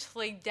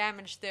brutally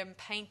damaged their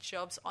paint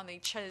jobs on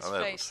each other's face.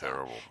 That was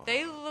terrible.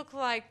 They look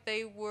like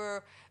they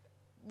were,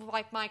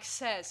 like Mike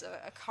says,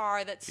 a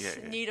car that's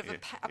in need of a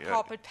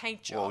proper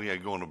paint job. Well,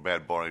 going to a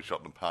bad body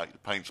shop and the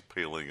paint's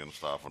peeling and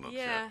stuff. And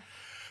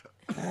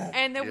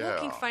and they're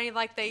walking funny,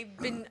 like they've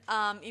been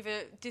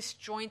either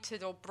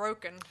disjointed or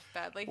broken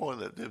badly. Well,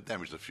 they've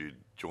damaged a few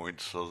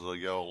joints as they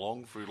go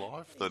along through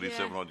life,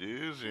 37 odd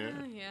years,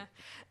 yeah.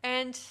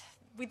 And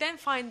we then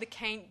find the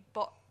paint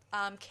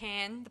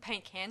can,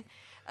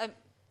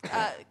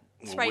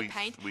 spray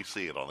paint. We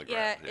see it on the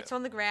ground. Yeah, it's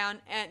on the ground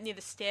near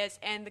the stairs,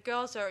 and the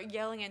girls are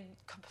yelling and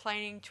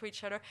complaining to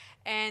each other.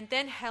 And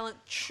then Helen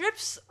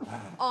trips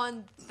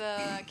on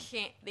the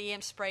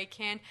spray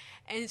can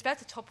and is about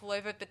to topple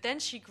over, but then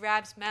she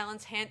grabs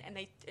Madeline's hand and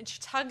she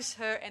tugs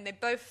her, and they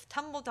both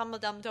tumble,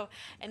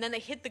 and then they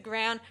hit the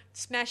ground,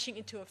 smashing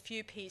into a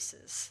few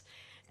pieces.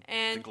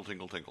 And tinkle,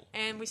 tinkle, tinkle.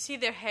 And we see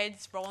their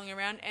heads rolling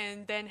around,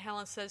 and then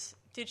Helen says,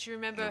 "Did you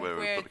remember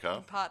where you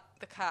parked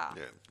the car?"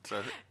 Yeah.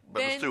 So, but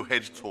there's still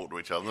heads talk to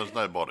each other. There's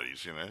no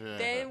bodies, Yeah.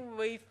 Then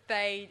we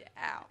fade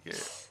out. Yeah.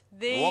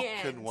 The what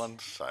end. Can one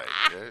say?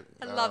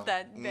 I love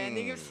that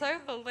ending. It's so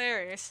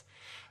hilarious.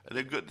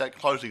 And that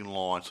closing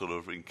line sort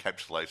of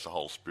encapsulates the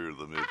whole spirit of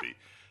the movie.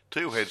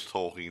 Two heads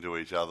talking to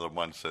each other, and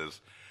one says,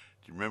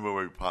 "Do you remember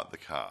where we parked the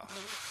car?"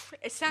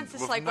 It sounds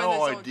just with like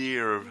no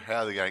idea of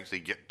how they're going to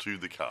get to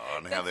the car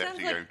and how they're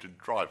actually going to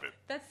drive it.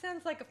 That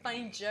sounds like a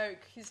funny joke,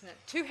 isn't it?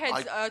 Two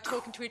heads are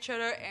talking to each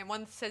other, and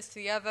one says to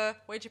the other,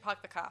 "Where'd you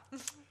park the car?"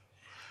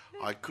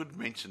 I could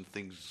mention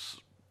things,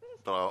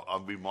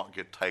 but we might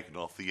get taken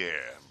off the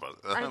air. But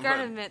I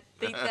gotta admit,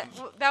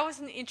 that was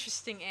an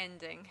interesting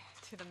ending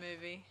to the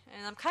movie,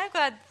 and I'm kind of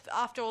glad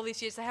after all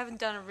these years they haven't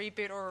done a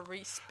reboot or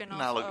a spin-off.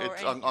 No, look,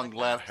 I'm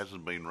glad it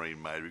hasn't been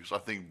remade, because I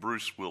think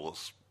Bruce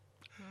Willis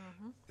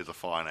is a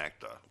fine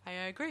actor. I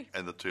agree.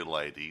 And the two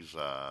ladies,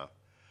 Meryl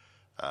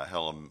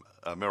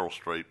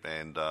Streep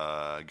and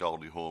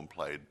Goldie Hawn,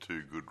 played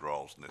two good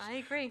roles in this. I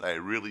agree. They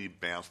really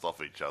bounced off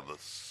each other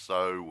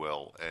so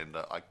well, and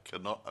I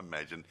cannot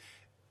imagine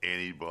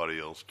anybody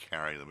else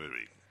carrying the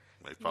movie.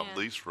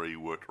 These three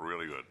worked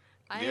really good.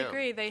 I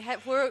agree. They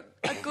were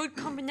a good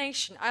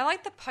combination. I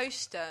like the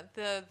poster,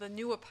 the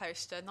newer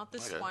poster, not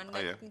this one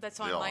that's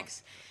on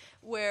Mike's,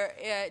 where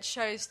it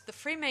shows the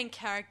three main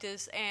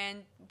characters,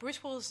 and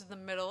Bruce Willis is in the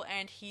middle,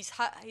 and he's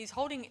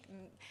holding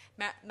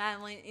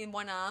Madeline in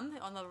one arm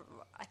on the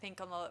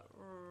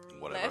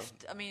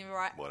left. I mean,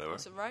 right. Whatever.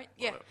 Was it right?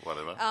 Yeah.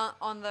 Whatever.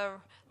 On the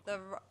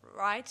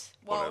right,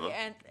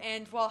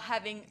 and while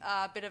having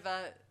a bit of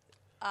a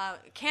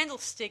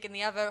candlestick in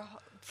the other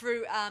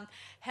through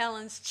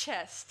Helen's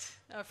chest,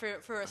 through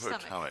her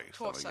stomach,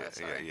 torso.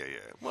 Yeah.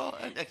 Well,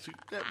 and actually,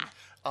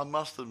 I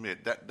must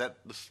admit that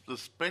the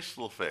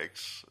special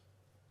effects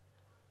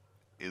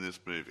in this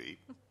movie,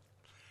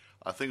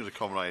 I think it's a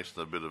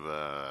combination of a bit of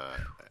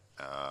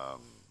a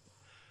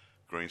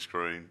green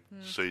screen,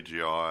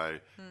 CGI,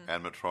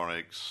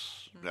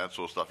 animatronics, that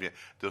sort of stuff. Yeah,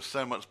 there's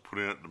so much put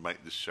in it to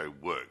make this show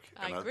work.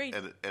 I agree.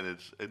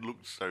 It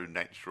looks so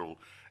natural,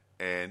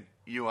 and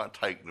you are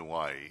taken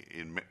away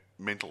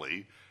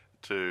mentally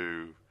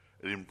to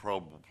an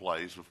improbable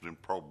place with an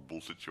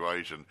improbable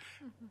situation,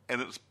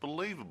 and it's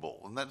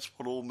believable, and that's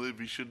what all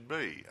movies should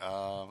be.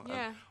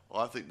 And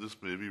I think this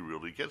movie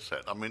really gets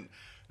that. I mean,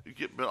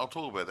 but I'll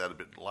talk about that a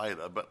bit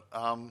later. But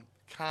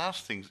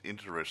casting's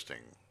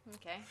interesting.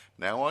 Okay.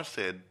 Now, I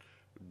said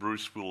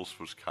Bruce Willis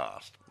was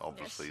cast,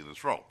 obviously, in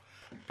this role.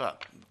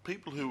 But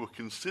people who were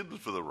considered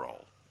for the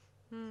role,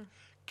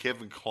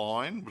 Kevin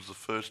Kline was the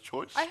first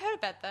choice. I heard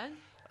about that.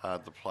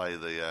 To play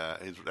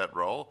that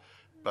role,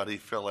 but he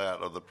fell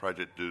out of the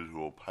project due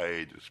to a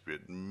pay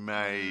dispute.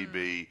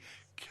 Maybe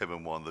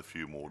Kevin wanted a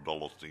few more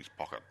dollars in his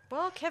pocket.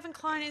 Well, Kevin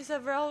Kline is a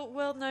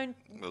well-known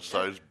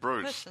so is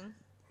Bruce. person.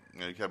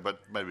 Okay,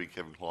 but maybe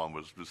Kevin Kline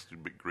was just a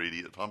bit greedy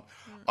at the time.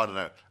 I don't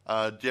know.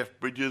 Jeff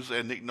Bridges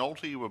and Nick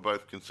Nolte were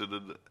both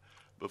considered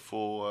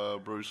before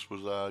Bruce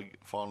was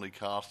finally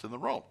cast in the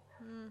role.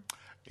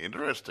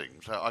 Interesting.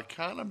 So I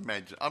can't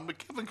imagine.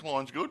 Kevin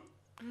Kline's good.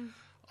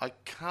 I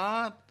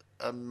can't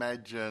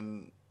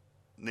imagine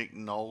Nick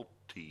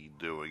Nolte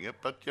doing it,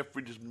 but Jeff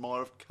Bridges might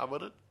have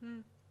covered it.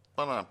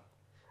 I don't know.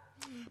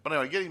 But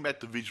anyway, getting back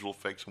to visual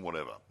effects and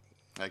whatever.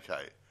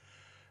 Okay.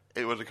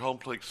 It was a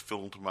complex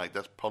film to make.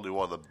 That's probably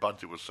why the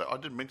budget was so... I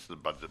didn't mention the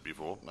budget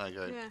before.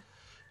 Okay. Yeah.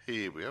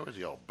 Here we go. Where's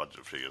the old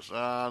budget figures?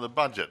 The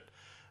budget.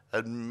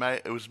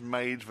 It was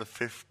made for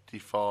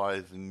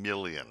 $55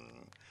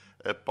 million.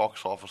 It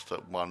box office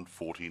at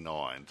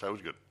 $149, so it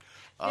was good.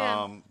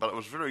 Yeah. But it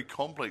was a very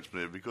complex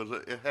movie because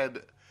it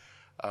had...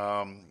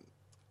 how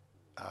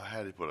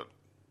do you put it?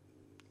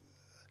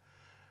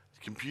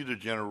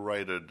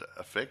 Computer-generated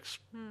effects.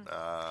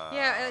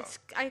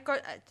 I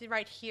got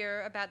right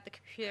here about the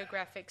computer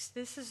graphics.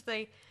 This is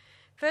the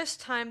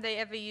first time they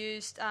ever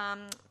used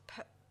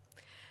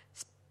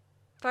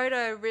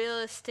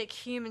photorealistic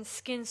human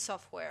skin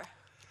software.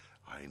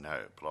 I know,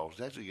 but I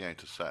was actually going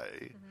to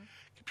say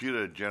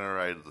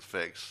computer-generated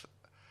effects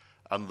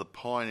under the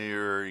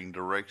pioneering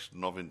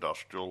direction of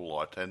Industrial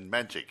Light and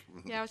Magic.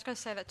 Yeah, I was going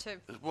to say that too.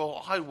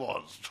 Well, I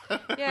was.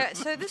 Yeah,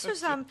 so this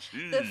was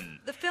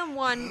the film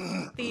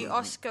won the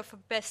Oscar for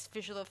Best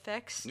Visual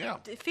Effects,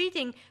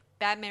 defeating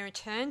Batman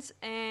Returns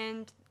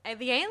and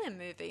the Alien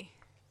movie.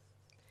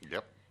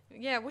 Yep.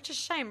 Yeah, which is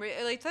a shame.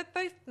 Really,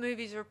 both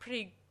movies were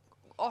pretty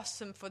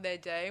awesome for their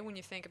day when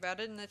you think about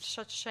it, and it's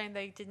such a shame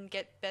they didn't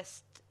get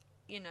Best,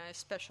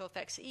 special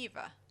effects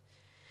either.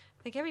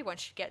 I think everyone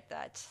should get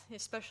that,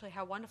 especially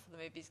how wonderful the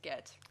movies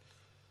get.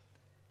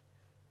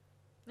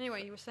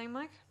 Anyway, you were saying,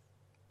 Mike?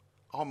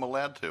 I'm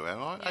allowed to,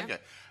 am I? Yeah. Okay.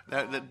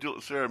 Now,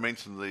 Sarah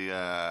mentioned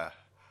the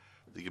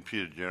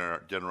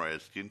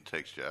computer-generated skin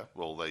texture.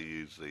 Well, they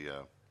use they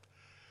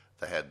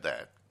had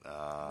that.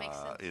 Makes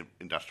sense.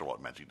 Industrial Light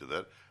and Magic did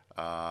that.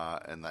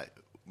 And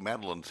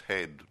Madeline's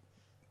head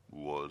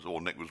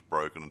neck was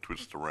broken and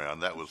twisted around.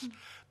 That was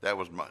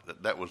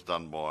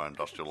done by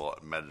Industrial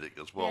Light and Magic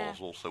as well as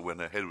also when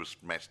her head was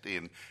smashed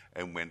in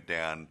and went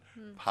down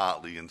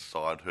partly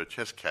inside her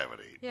chest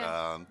cavity.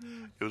 Yeah.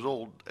 It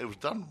was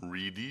done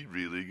really,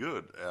 really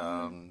good.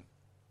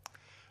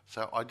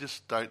 So I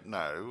just don't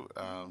know.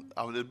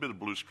 There's a bit of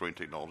blue screen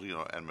technology,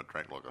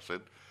 animatronic, like I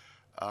said,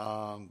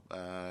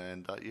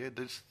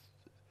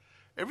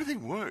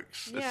 everything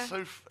works.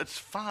 Yeah. It's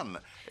fun.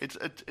 It's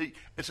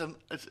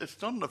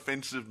not an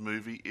offensive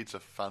movie. It's a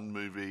fun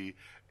movie.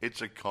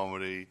 It's a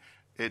comedy.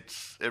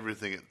 It's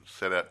everything it's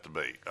set out to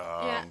be.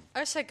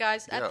 Also,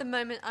 guys, at the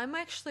moment, I'm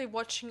actually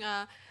watching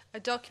a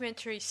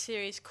documentary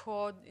series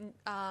called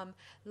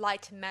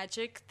Light and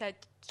Magic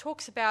that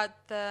talks about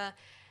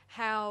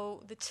how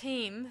the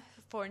team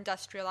for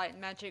Industrial Light and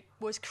Magic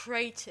was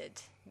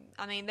created.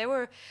 I mean, they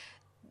were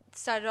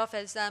started off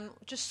as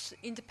just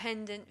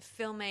independent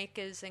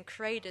filmmakers and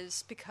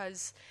creators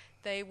because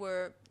they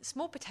were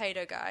small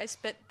potato guys,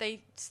 but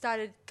they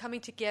started coming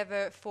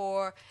together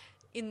for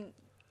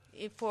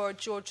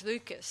George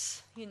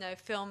Lucas,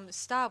 film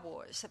Star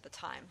Wars at the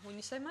time. Wouldn't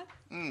you say, Mike?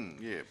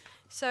 Yeah.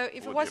 So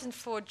if it wasn't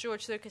for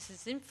George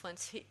Lucas's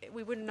influence,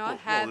 we would not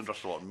have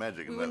Industrial Light and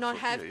Magic. We would not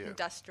have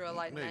Industrial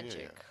Light and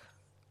Magic.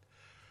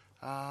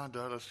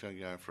 Let's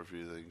go for a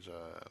few things.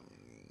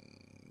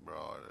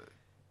 Right.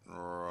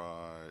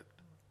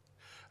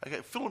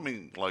 Okay,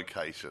 filming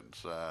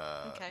locations.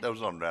 That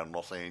was on around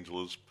Los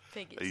Angeles.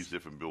 These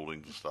different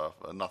buildings and stuff.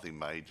 Nothing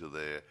major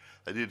there.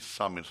 They did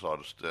some inside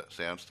a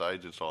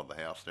soundstage, inside the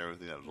house and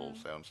everything. That was all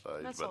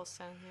soundstage. That's all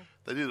sound, yeah.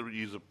 They did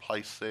use a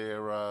place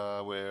there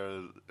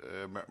where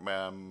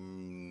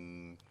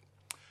Madeline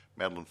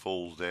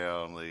falls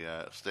down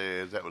the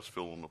stairs. That was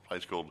filmed in a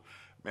place called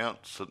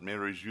Mount St.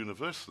 Mary's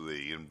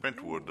University in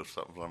Brentwood.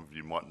 Some of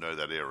you might know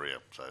that area.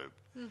 So,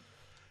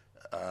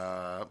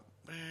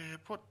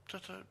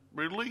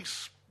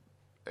 Release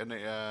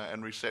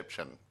and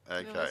reception.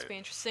 Okay. Well, must be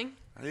interesting.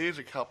 Here's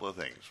a couple of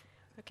things.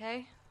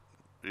 Okay.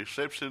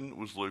 Reception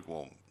was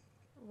lukewarm.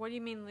 What do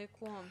you mean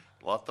lukewarm?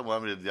 Like the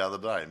one we did the other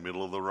day,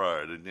 middle of the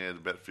road, and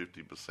about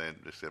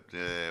 50%. Except,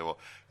 well,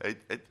 a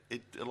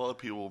lot of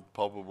people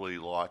probably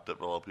liked it,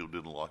 but a lot of people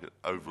didn't like it.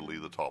 Overly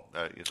the top,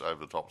 it's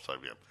over the top. So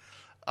yeah,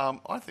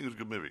 I think it's a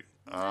good movie.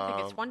 I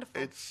think it's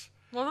wonderful.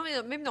 Well,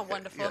 maybe not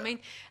wonderful. Yeah. I mean,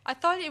 I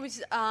thought it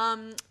was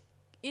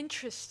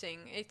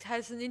interesting. It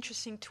has an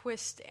interesting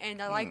twist,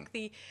 and I like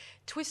the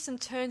twists and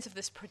turns of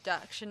this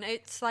production.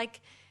 It's like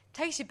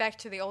takes you back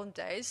to the olden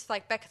days,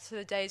 like back to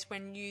the days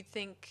when you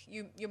think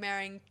you're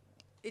marrying.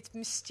 It's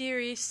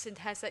mysterious and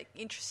has that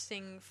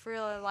interesting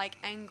thriller-like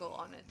angle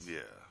on it. Yeah,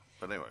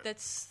 but anyway,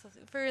 that's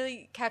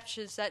really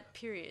captures that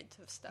period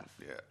of stuff.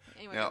 Yeah.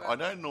 Anyway, Now I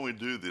don't normally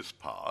do this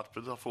part,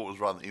 but I thought it was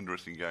rather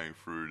interesting going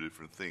through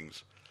different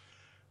things.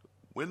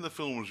 When the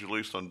film was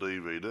released on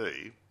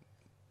DVD,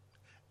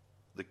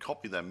 the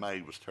copy they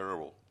made was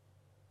terrible.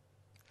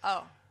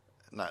 Oh.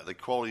 No, the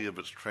quality of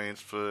its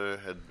transfer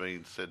had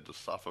been said to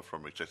suffer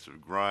from excessive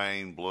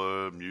grain,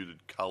 blur,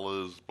 muted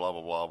colours, blah,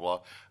 blah, blah,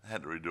 blah. They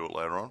had to redo it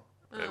later on.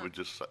 It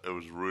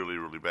was really,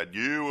 really bad.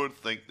 You would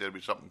think there'd be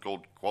something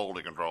called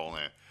quality control in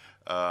there.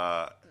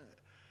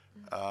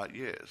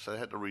 So they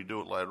had to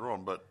redo it later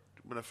on. But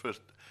when I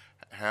first,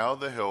 how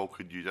the hell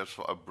could you just,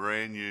 a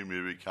brand new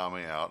movie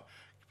coming out,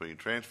 being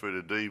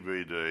transferred to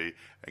DVD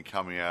and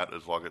coming out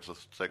as like it's a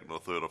second or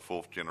third or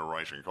fourth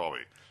generation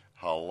copy?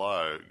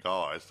 Hello,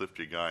 guys, lift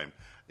your game.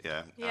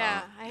 Yeah.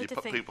 Yeah, I hate to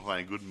think. People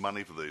paying good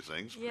money for these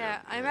things.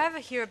 Yeah, I'd rather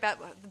hear about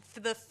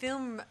the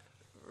film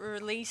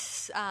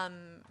release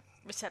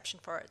reception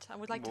for it. I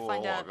would like to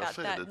find out about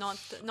that,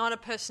 not a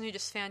person who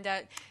just found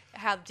out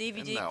how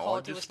DVD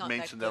quality was not that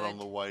good. I just mentioned that on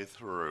the way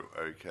through.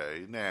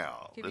 Okay,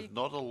 now there's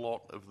not a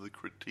lot of the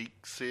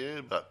critiques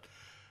here, but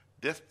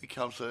Death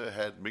Becomes Her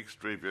had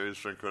mixed reviews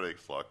from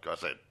critics. Like I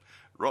said,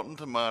 Rotten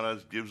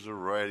Tomatoes gives a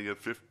rating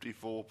of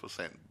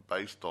 54%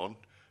 based on,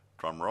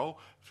 drumroll,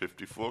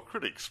 54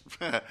 critics.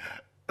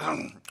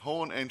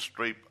 Horn and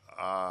Streep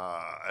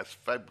are as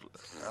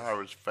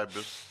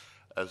fabulous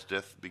as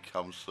Death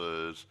Becomes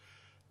Her's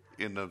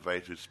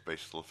innovative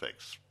special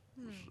effects.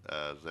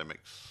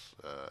 Zemeckis,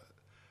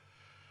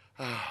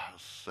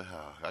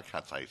 I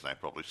can't say his name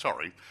properly,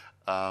 sorry.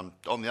 On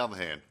the other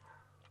hand,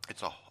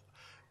 it's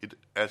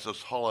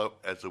as hollow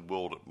as the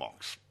world it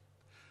mocks.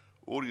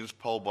 Audience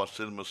poll by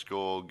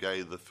CinemaScore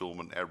gave the film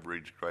an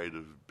average grade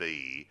of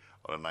B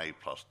on an A+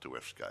 to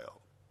F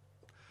scale.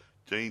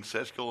 Gene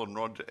Siskel and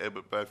Roger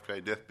Ebert both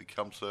gave Death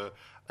Becomes Her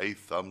a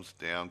thumbs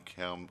down,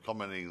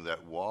 commenting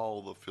that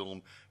while the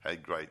film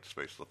had great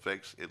special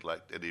effects, it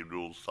lacked any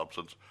real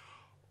substance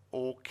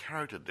or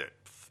character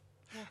depth.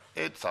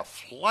 Yeah. It's a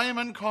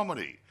flaming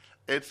comedy.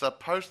 It's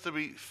supposed to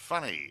be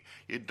funny.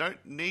 You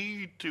don't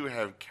need to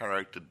have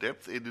character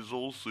depth. It is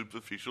all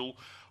superficial.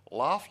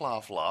 Laugh,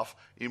 laugh, laugh,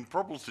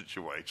 improbable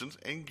situations,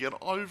 and get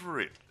over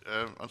it.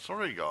 I'm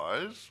sorry,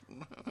 guys.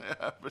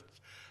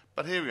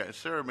 But here we go.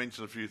 Sarah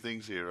mentioned a few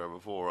things here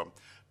before.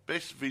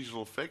 Best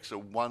Visual Effects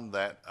won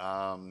that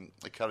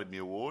Academy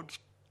Awards.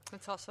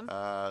 That's awesome.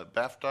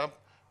 BAFTA,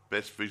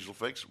 Best Visual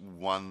Effects,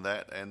 won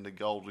that. And the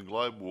Golden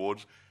Globe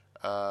Awards,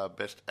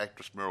 Best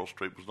Actress Meryl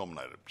Streep was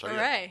nominated. So,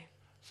 hooray. Yeah.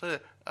 So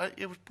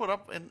it was put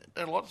up, and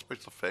a lot of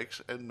special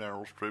effects, and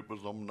Meryl Streep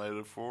was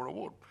nominated for an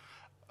award.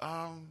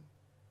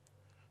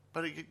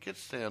 But it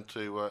gets down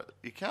to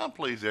you can't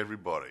please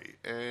everybody,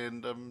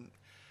 and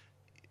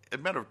a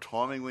matter of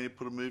timing when you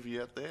put a movie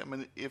out there. I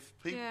mean, if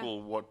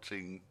people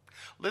watching,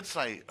 let's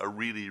say a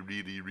really,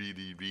 really,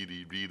 really,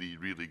 really, really,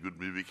 really good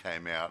movie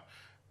came out,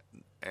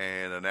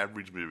 and an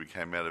average movie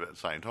came out at the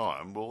same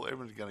time, well,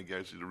 everyone's going to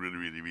go see the really,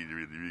 really, really,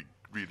 really, really,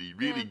 really,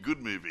 really good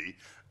movie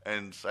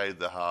and save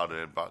the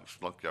hard-earned bucks,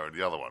 not go to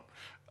the other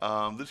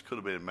one. This could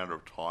have been a matter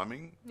of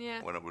timing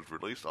when it was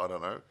released. I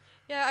don't know.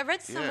 Yeah, I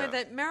read somewhere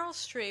that Meryl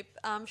Streep,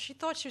 she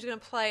thought she was going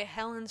to play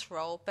Helen's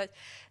role, but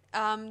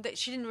that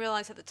she didn't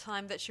realize at the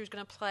time that she was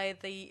going to play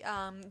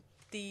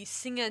the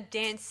singer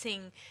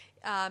dancing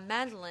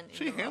Madeline.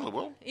 She handled it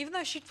well. Even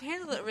though she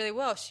handled it really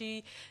well,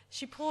 she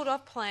pulled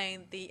off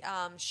playing the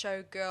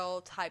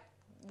showgirl type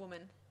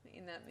woman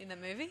in the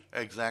movie.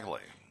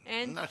 Exactly.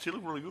 And no, she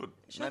looked really good.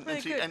 She looked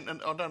really good.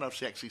 And I don't know if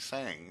she actually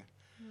sang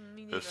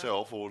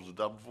herself or was a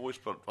double voice,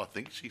 but I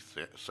think she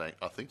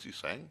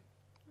sang.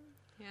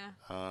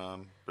 Yeah.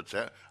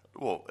 But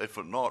well, if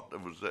not,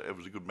 it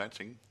was a good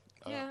matching.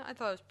 Yeah, I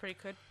thought it was pretty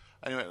good.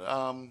 Anyway,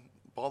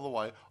 by the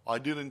way, I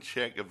didn't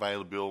check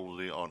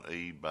availability on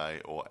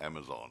eBay or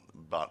Amazon,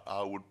 but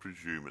I would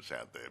presume it's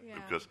out there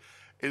because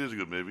it is a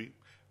good movie.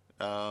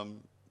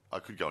 I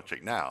could go and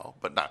check now,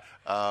 but no.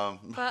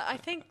 But I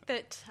think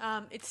that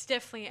it's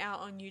definitely out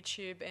on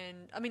YouTube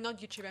not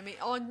YouTube. I mean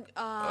on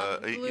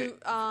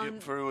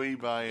through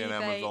eBay and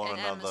Amazon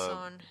and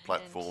other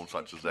platforms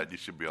such as that. You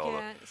should be able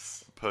to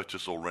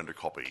purchase or rent a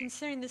copy.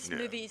 Considering this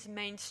movie is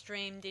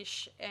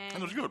mainstream-ish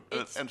and it's good,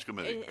 and it's a good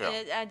movie,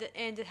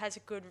 and it has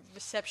a good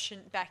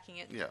reception backing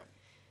it. Yeah.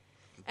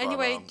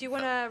 Anyway, do you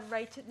want to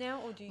rate it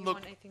now, or do you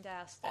want anything to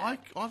ask?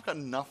 I've got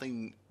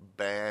nothing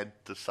bad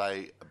to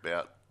say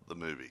about the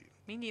movie.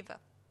 Me neither.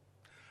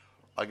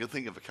 I can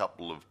think of a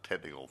couple of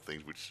technical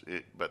things,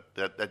 but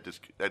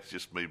that's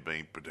just me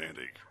being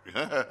pedantic.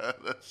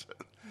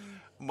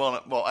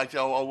 Well, actually,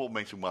 I will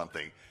mention one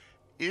thing.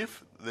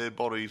 If their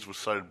bodies were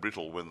so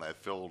brittle when they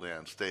fell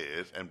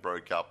downstairs and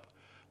broke up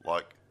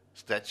like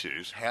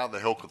statues, how the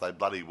hell could they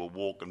bloody well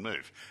walk and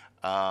move?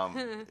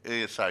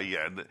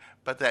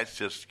 But that's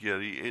just,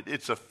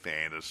 it's a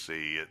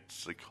fantasy,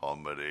 it's a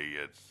comedy,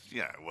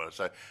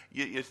 so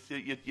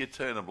you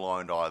turn a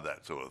blind eye,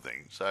 that sort of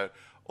thing. So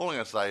all I'm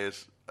going to say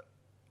is,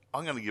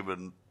 I'm going to give it,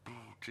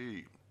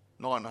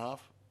 9.5.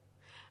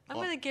 I'm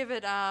going to give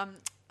it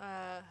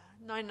 9.5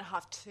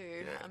 too.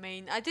 Yeah. I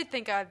mean, I did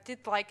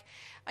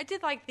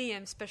like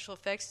the special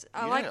effects.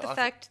 I like the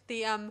fact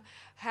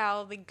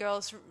how the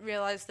girls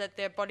realized that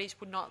their bodies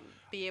would not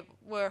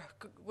were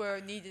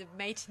needed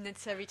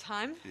maintenance every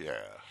time. Yeah.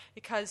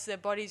 Because their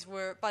bodies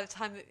were, by the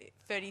time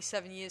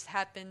 37 years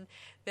happened,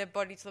 their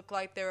bodies looked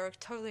like they were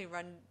totally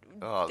run.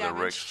 Oh,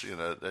 damaged.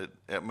 The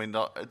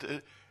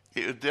wrecks.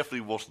 It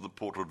definitely wasn't the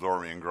portrait of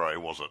Dorian Gray,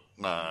 was it?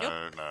 No,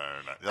 nope. No.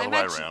 The other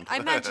way around. I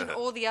imagine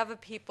all the other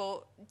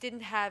people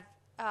didn't have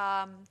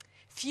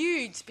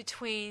feuds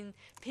between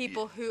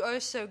people who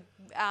also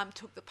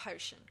took the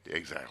potion.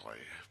 Exactly.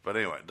 But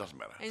anyway, it doesn't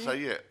matter.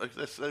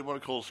 They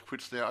want to call us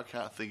quits now. I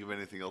can't think of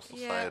anything else to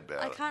say about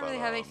it. I can't really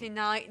have anything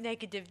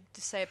negative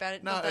to say about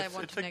it. No,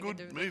 it's a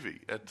good movie.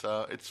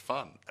 It's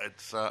fun.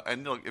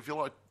 And look, if you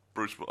like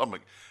Bruce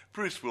Willis,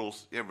 Bruce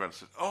Willis, everyone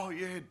says, oh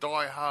yeah,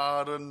 Die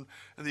Hard and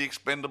the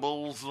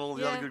Expendables and all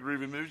the other good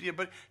groovy movies. Yeah,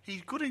 but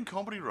he's good in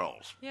comedy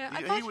roles. Yeah,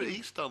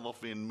 he started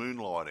off in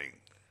Moonlighting,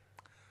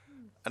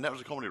 and that was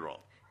a comedy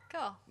role.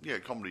 Cool. Yeah,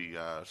 comedy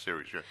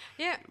series.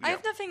 Yeah, I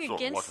have nothing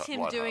against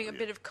him doing a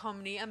bit of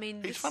comedy. I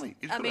mean, he's funny.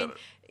 He's good at it.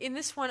 In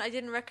this one, I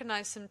didn't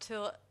recognize him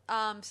till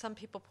some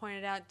people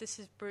pointed out this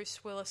is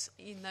Bruce Willis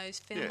in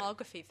those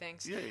filmography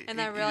things,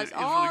 and I realized,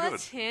 really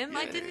that's him.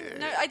 I didn't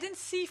know. I didn't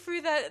see through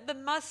the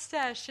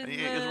mustache and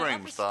he was wearing a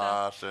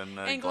moustache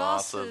and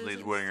glasses. And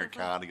he's wearing a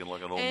cardigan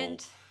like a normal.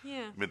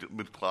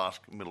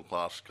 Middle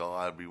class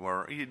guy would be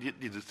wearing.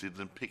 You just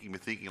didn't pick him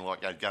thinking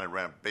like going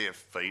around bare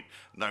feet,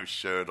 no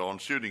shirt on,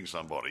 shooting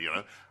somebody,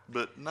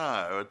 But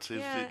no, it's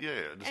just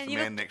the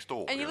man next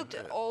door. And he looked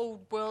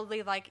old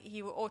worldly, like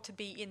he ought to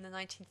be in the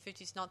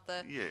 1950s, not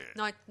the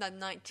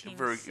 19.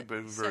 Very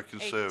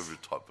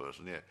conservative type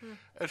person. Yeah,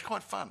 It's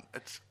quite fun.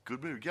 It's a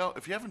good movie.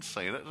 If you haven't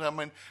seen it,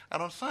 and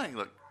I'm saying,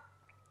 look,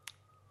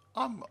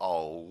 I'm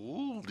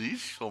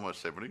oldish,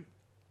 almost 70,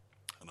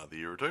 another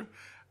year or two.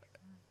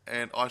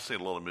 And I've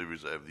seen a lot of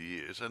movies over the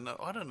years, and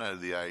I don't know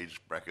the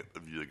age bracket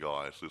of you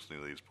guys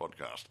listening to these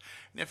podcasts.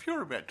 Now, if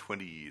you're about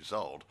 20 years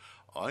old,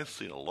 I've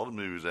seen a lot of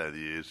movies over the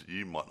years that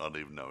you might not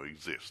even know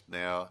exist.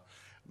 Now,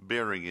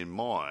 bearing in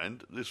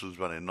mind, this was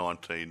done in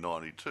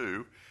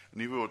 1992,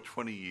 and if you were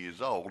 20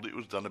 years old, it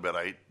was done about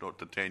 8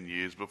 to 10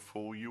 years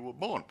before you were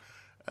born.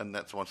 And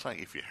that's what I'm saying.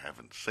 If you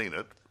haven't seen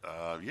it,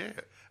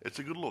 it's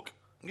a good look.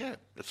 Yeah,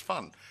 it's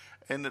fun.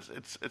 And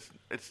it's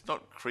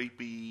not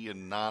creepy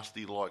and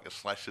nasty like a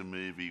slasher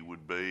movie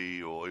would be,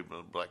 or even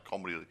a black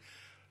comedy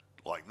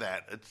like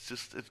that.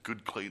 It's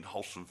good, clean,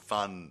 wholesome,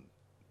 fun.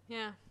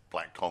 Yeah.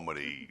 Black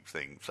comedy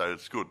thing. So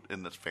it's good,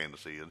 and it's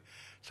fantasy, and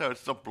so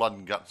it's not blood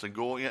and guts and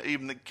gore.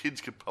 Even the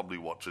kids could probably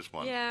watch this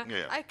one. Yeah.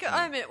 I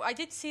admit, I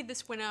did see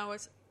this when I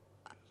was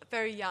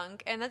very young,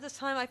 and at the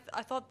time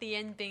I thought the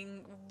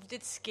ending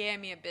did scare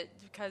me a bit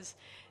because.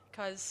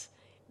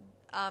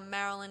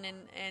 Marilyn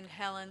and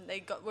Helen,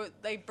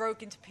 they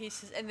broke into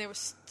pieces and they were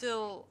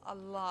still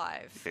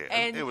alive. Yeah,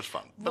 and it was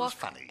fun. But it was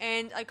funny.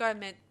 And I gotta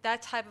admit,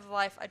 that type of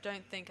life, I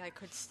don't think I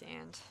could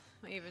stand,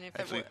 even if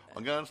actually, it were.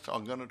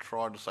 I'm going to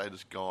try to say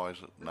this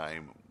guy's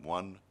name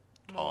one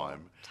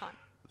time.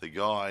 The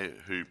guy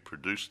who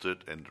produced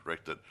it and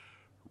directed,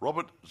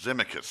 Robert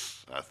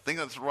Zemeckis. I think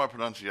that's the right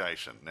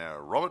pronunciation. Now,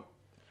 Robert,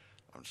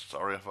 I'm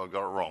sorry if I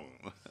got it wrong.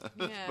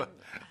 Yeah. But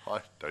I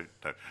don't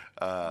know.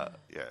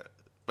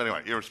 But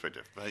anyway,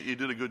 irrespective. You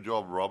did a good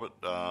job, Robert.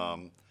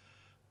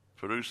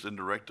 Produced and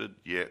directed,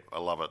 I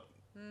love it.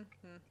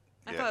 Mm-hmm.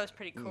 I thought it was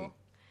pretty cool.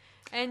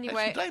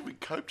 Anyway. Actually, David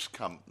Cope's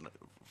come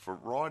for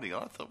writing.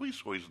 I thought we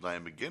saw his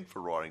name again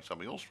for writing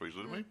something else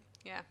recently, didn't we?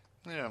 Yeah.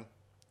 Yeah.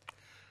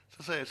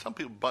 So some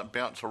people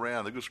bounce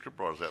around. They're good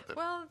scriptwriters out there.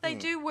 Well, they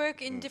do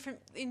work in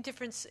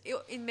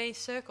in many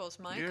circles,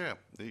 Mike. Yeah.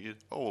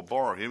 We'll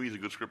borrow him. He's a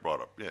good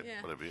scriptwriter.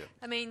 Yeah. Whatever. Yeah.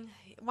 I mean,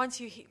 once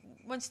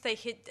they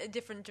hit a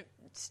different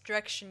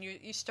direction,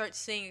 you start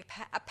seeing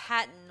a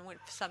pattern with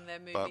some of their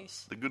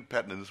movies. But the good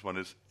pattern in this one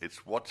is it's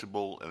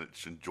watchable and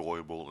it's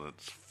enjoyable and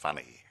it's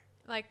funny.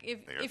 Like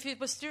if it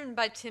was written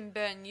by Tim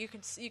Burton, you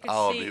could see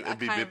it'd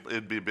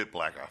be a bit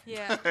blacker.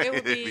 Yeah, it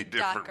would be it'd be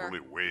different, darker. really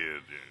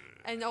weird.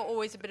 Yeah. And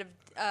always a bit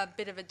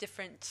of a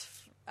different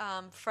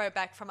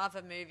throwback from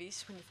other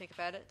movies when you think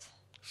about it.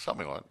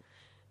 Something like that.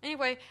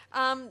 Anyway,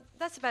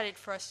 that's about it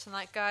for us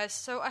tonight, guys.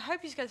 So I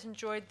hope you guys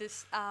enjoyed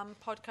this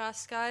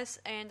podcast, guys,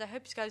 and I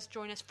hope you guys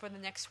join us for the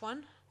next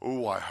one.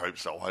 Oh, I hope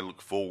so. I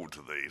look forward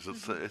to these.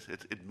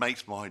 It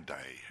makes my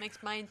day.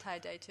 Makes my entire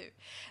day too.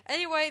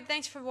 Anyway,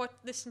 thanks for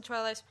listening to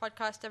our latest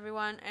podcast,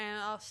 everyone,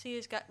 and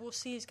we'll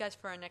see you guys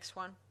for our next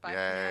one. Bye for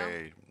now.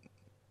 Yay.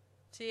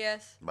 See you.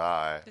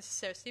 Bye. This is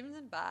Sarah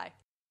Stevenson. Bye.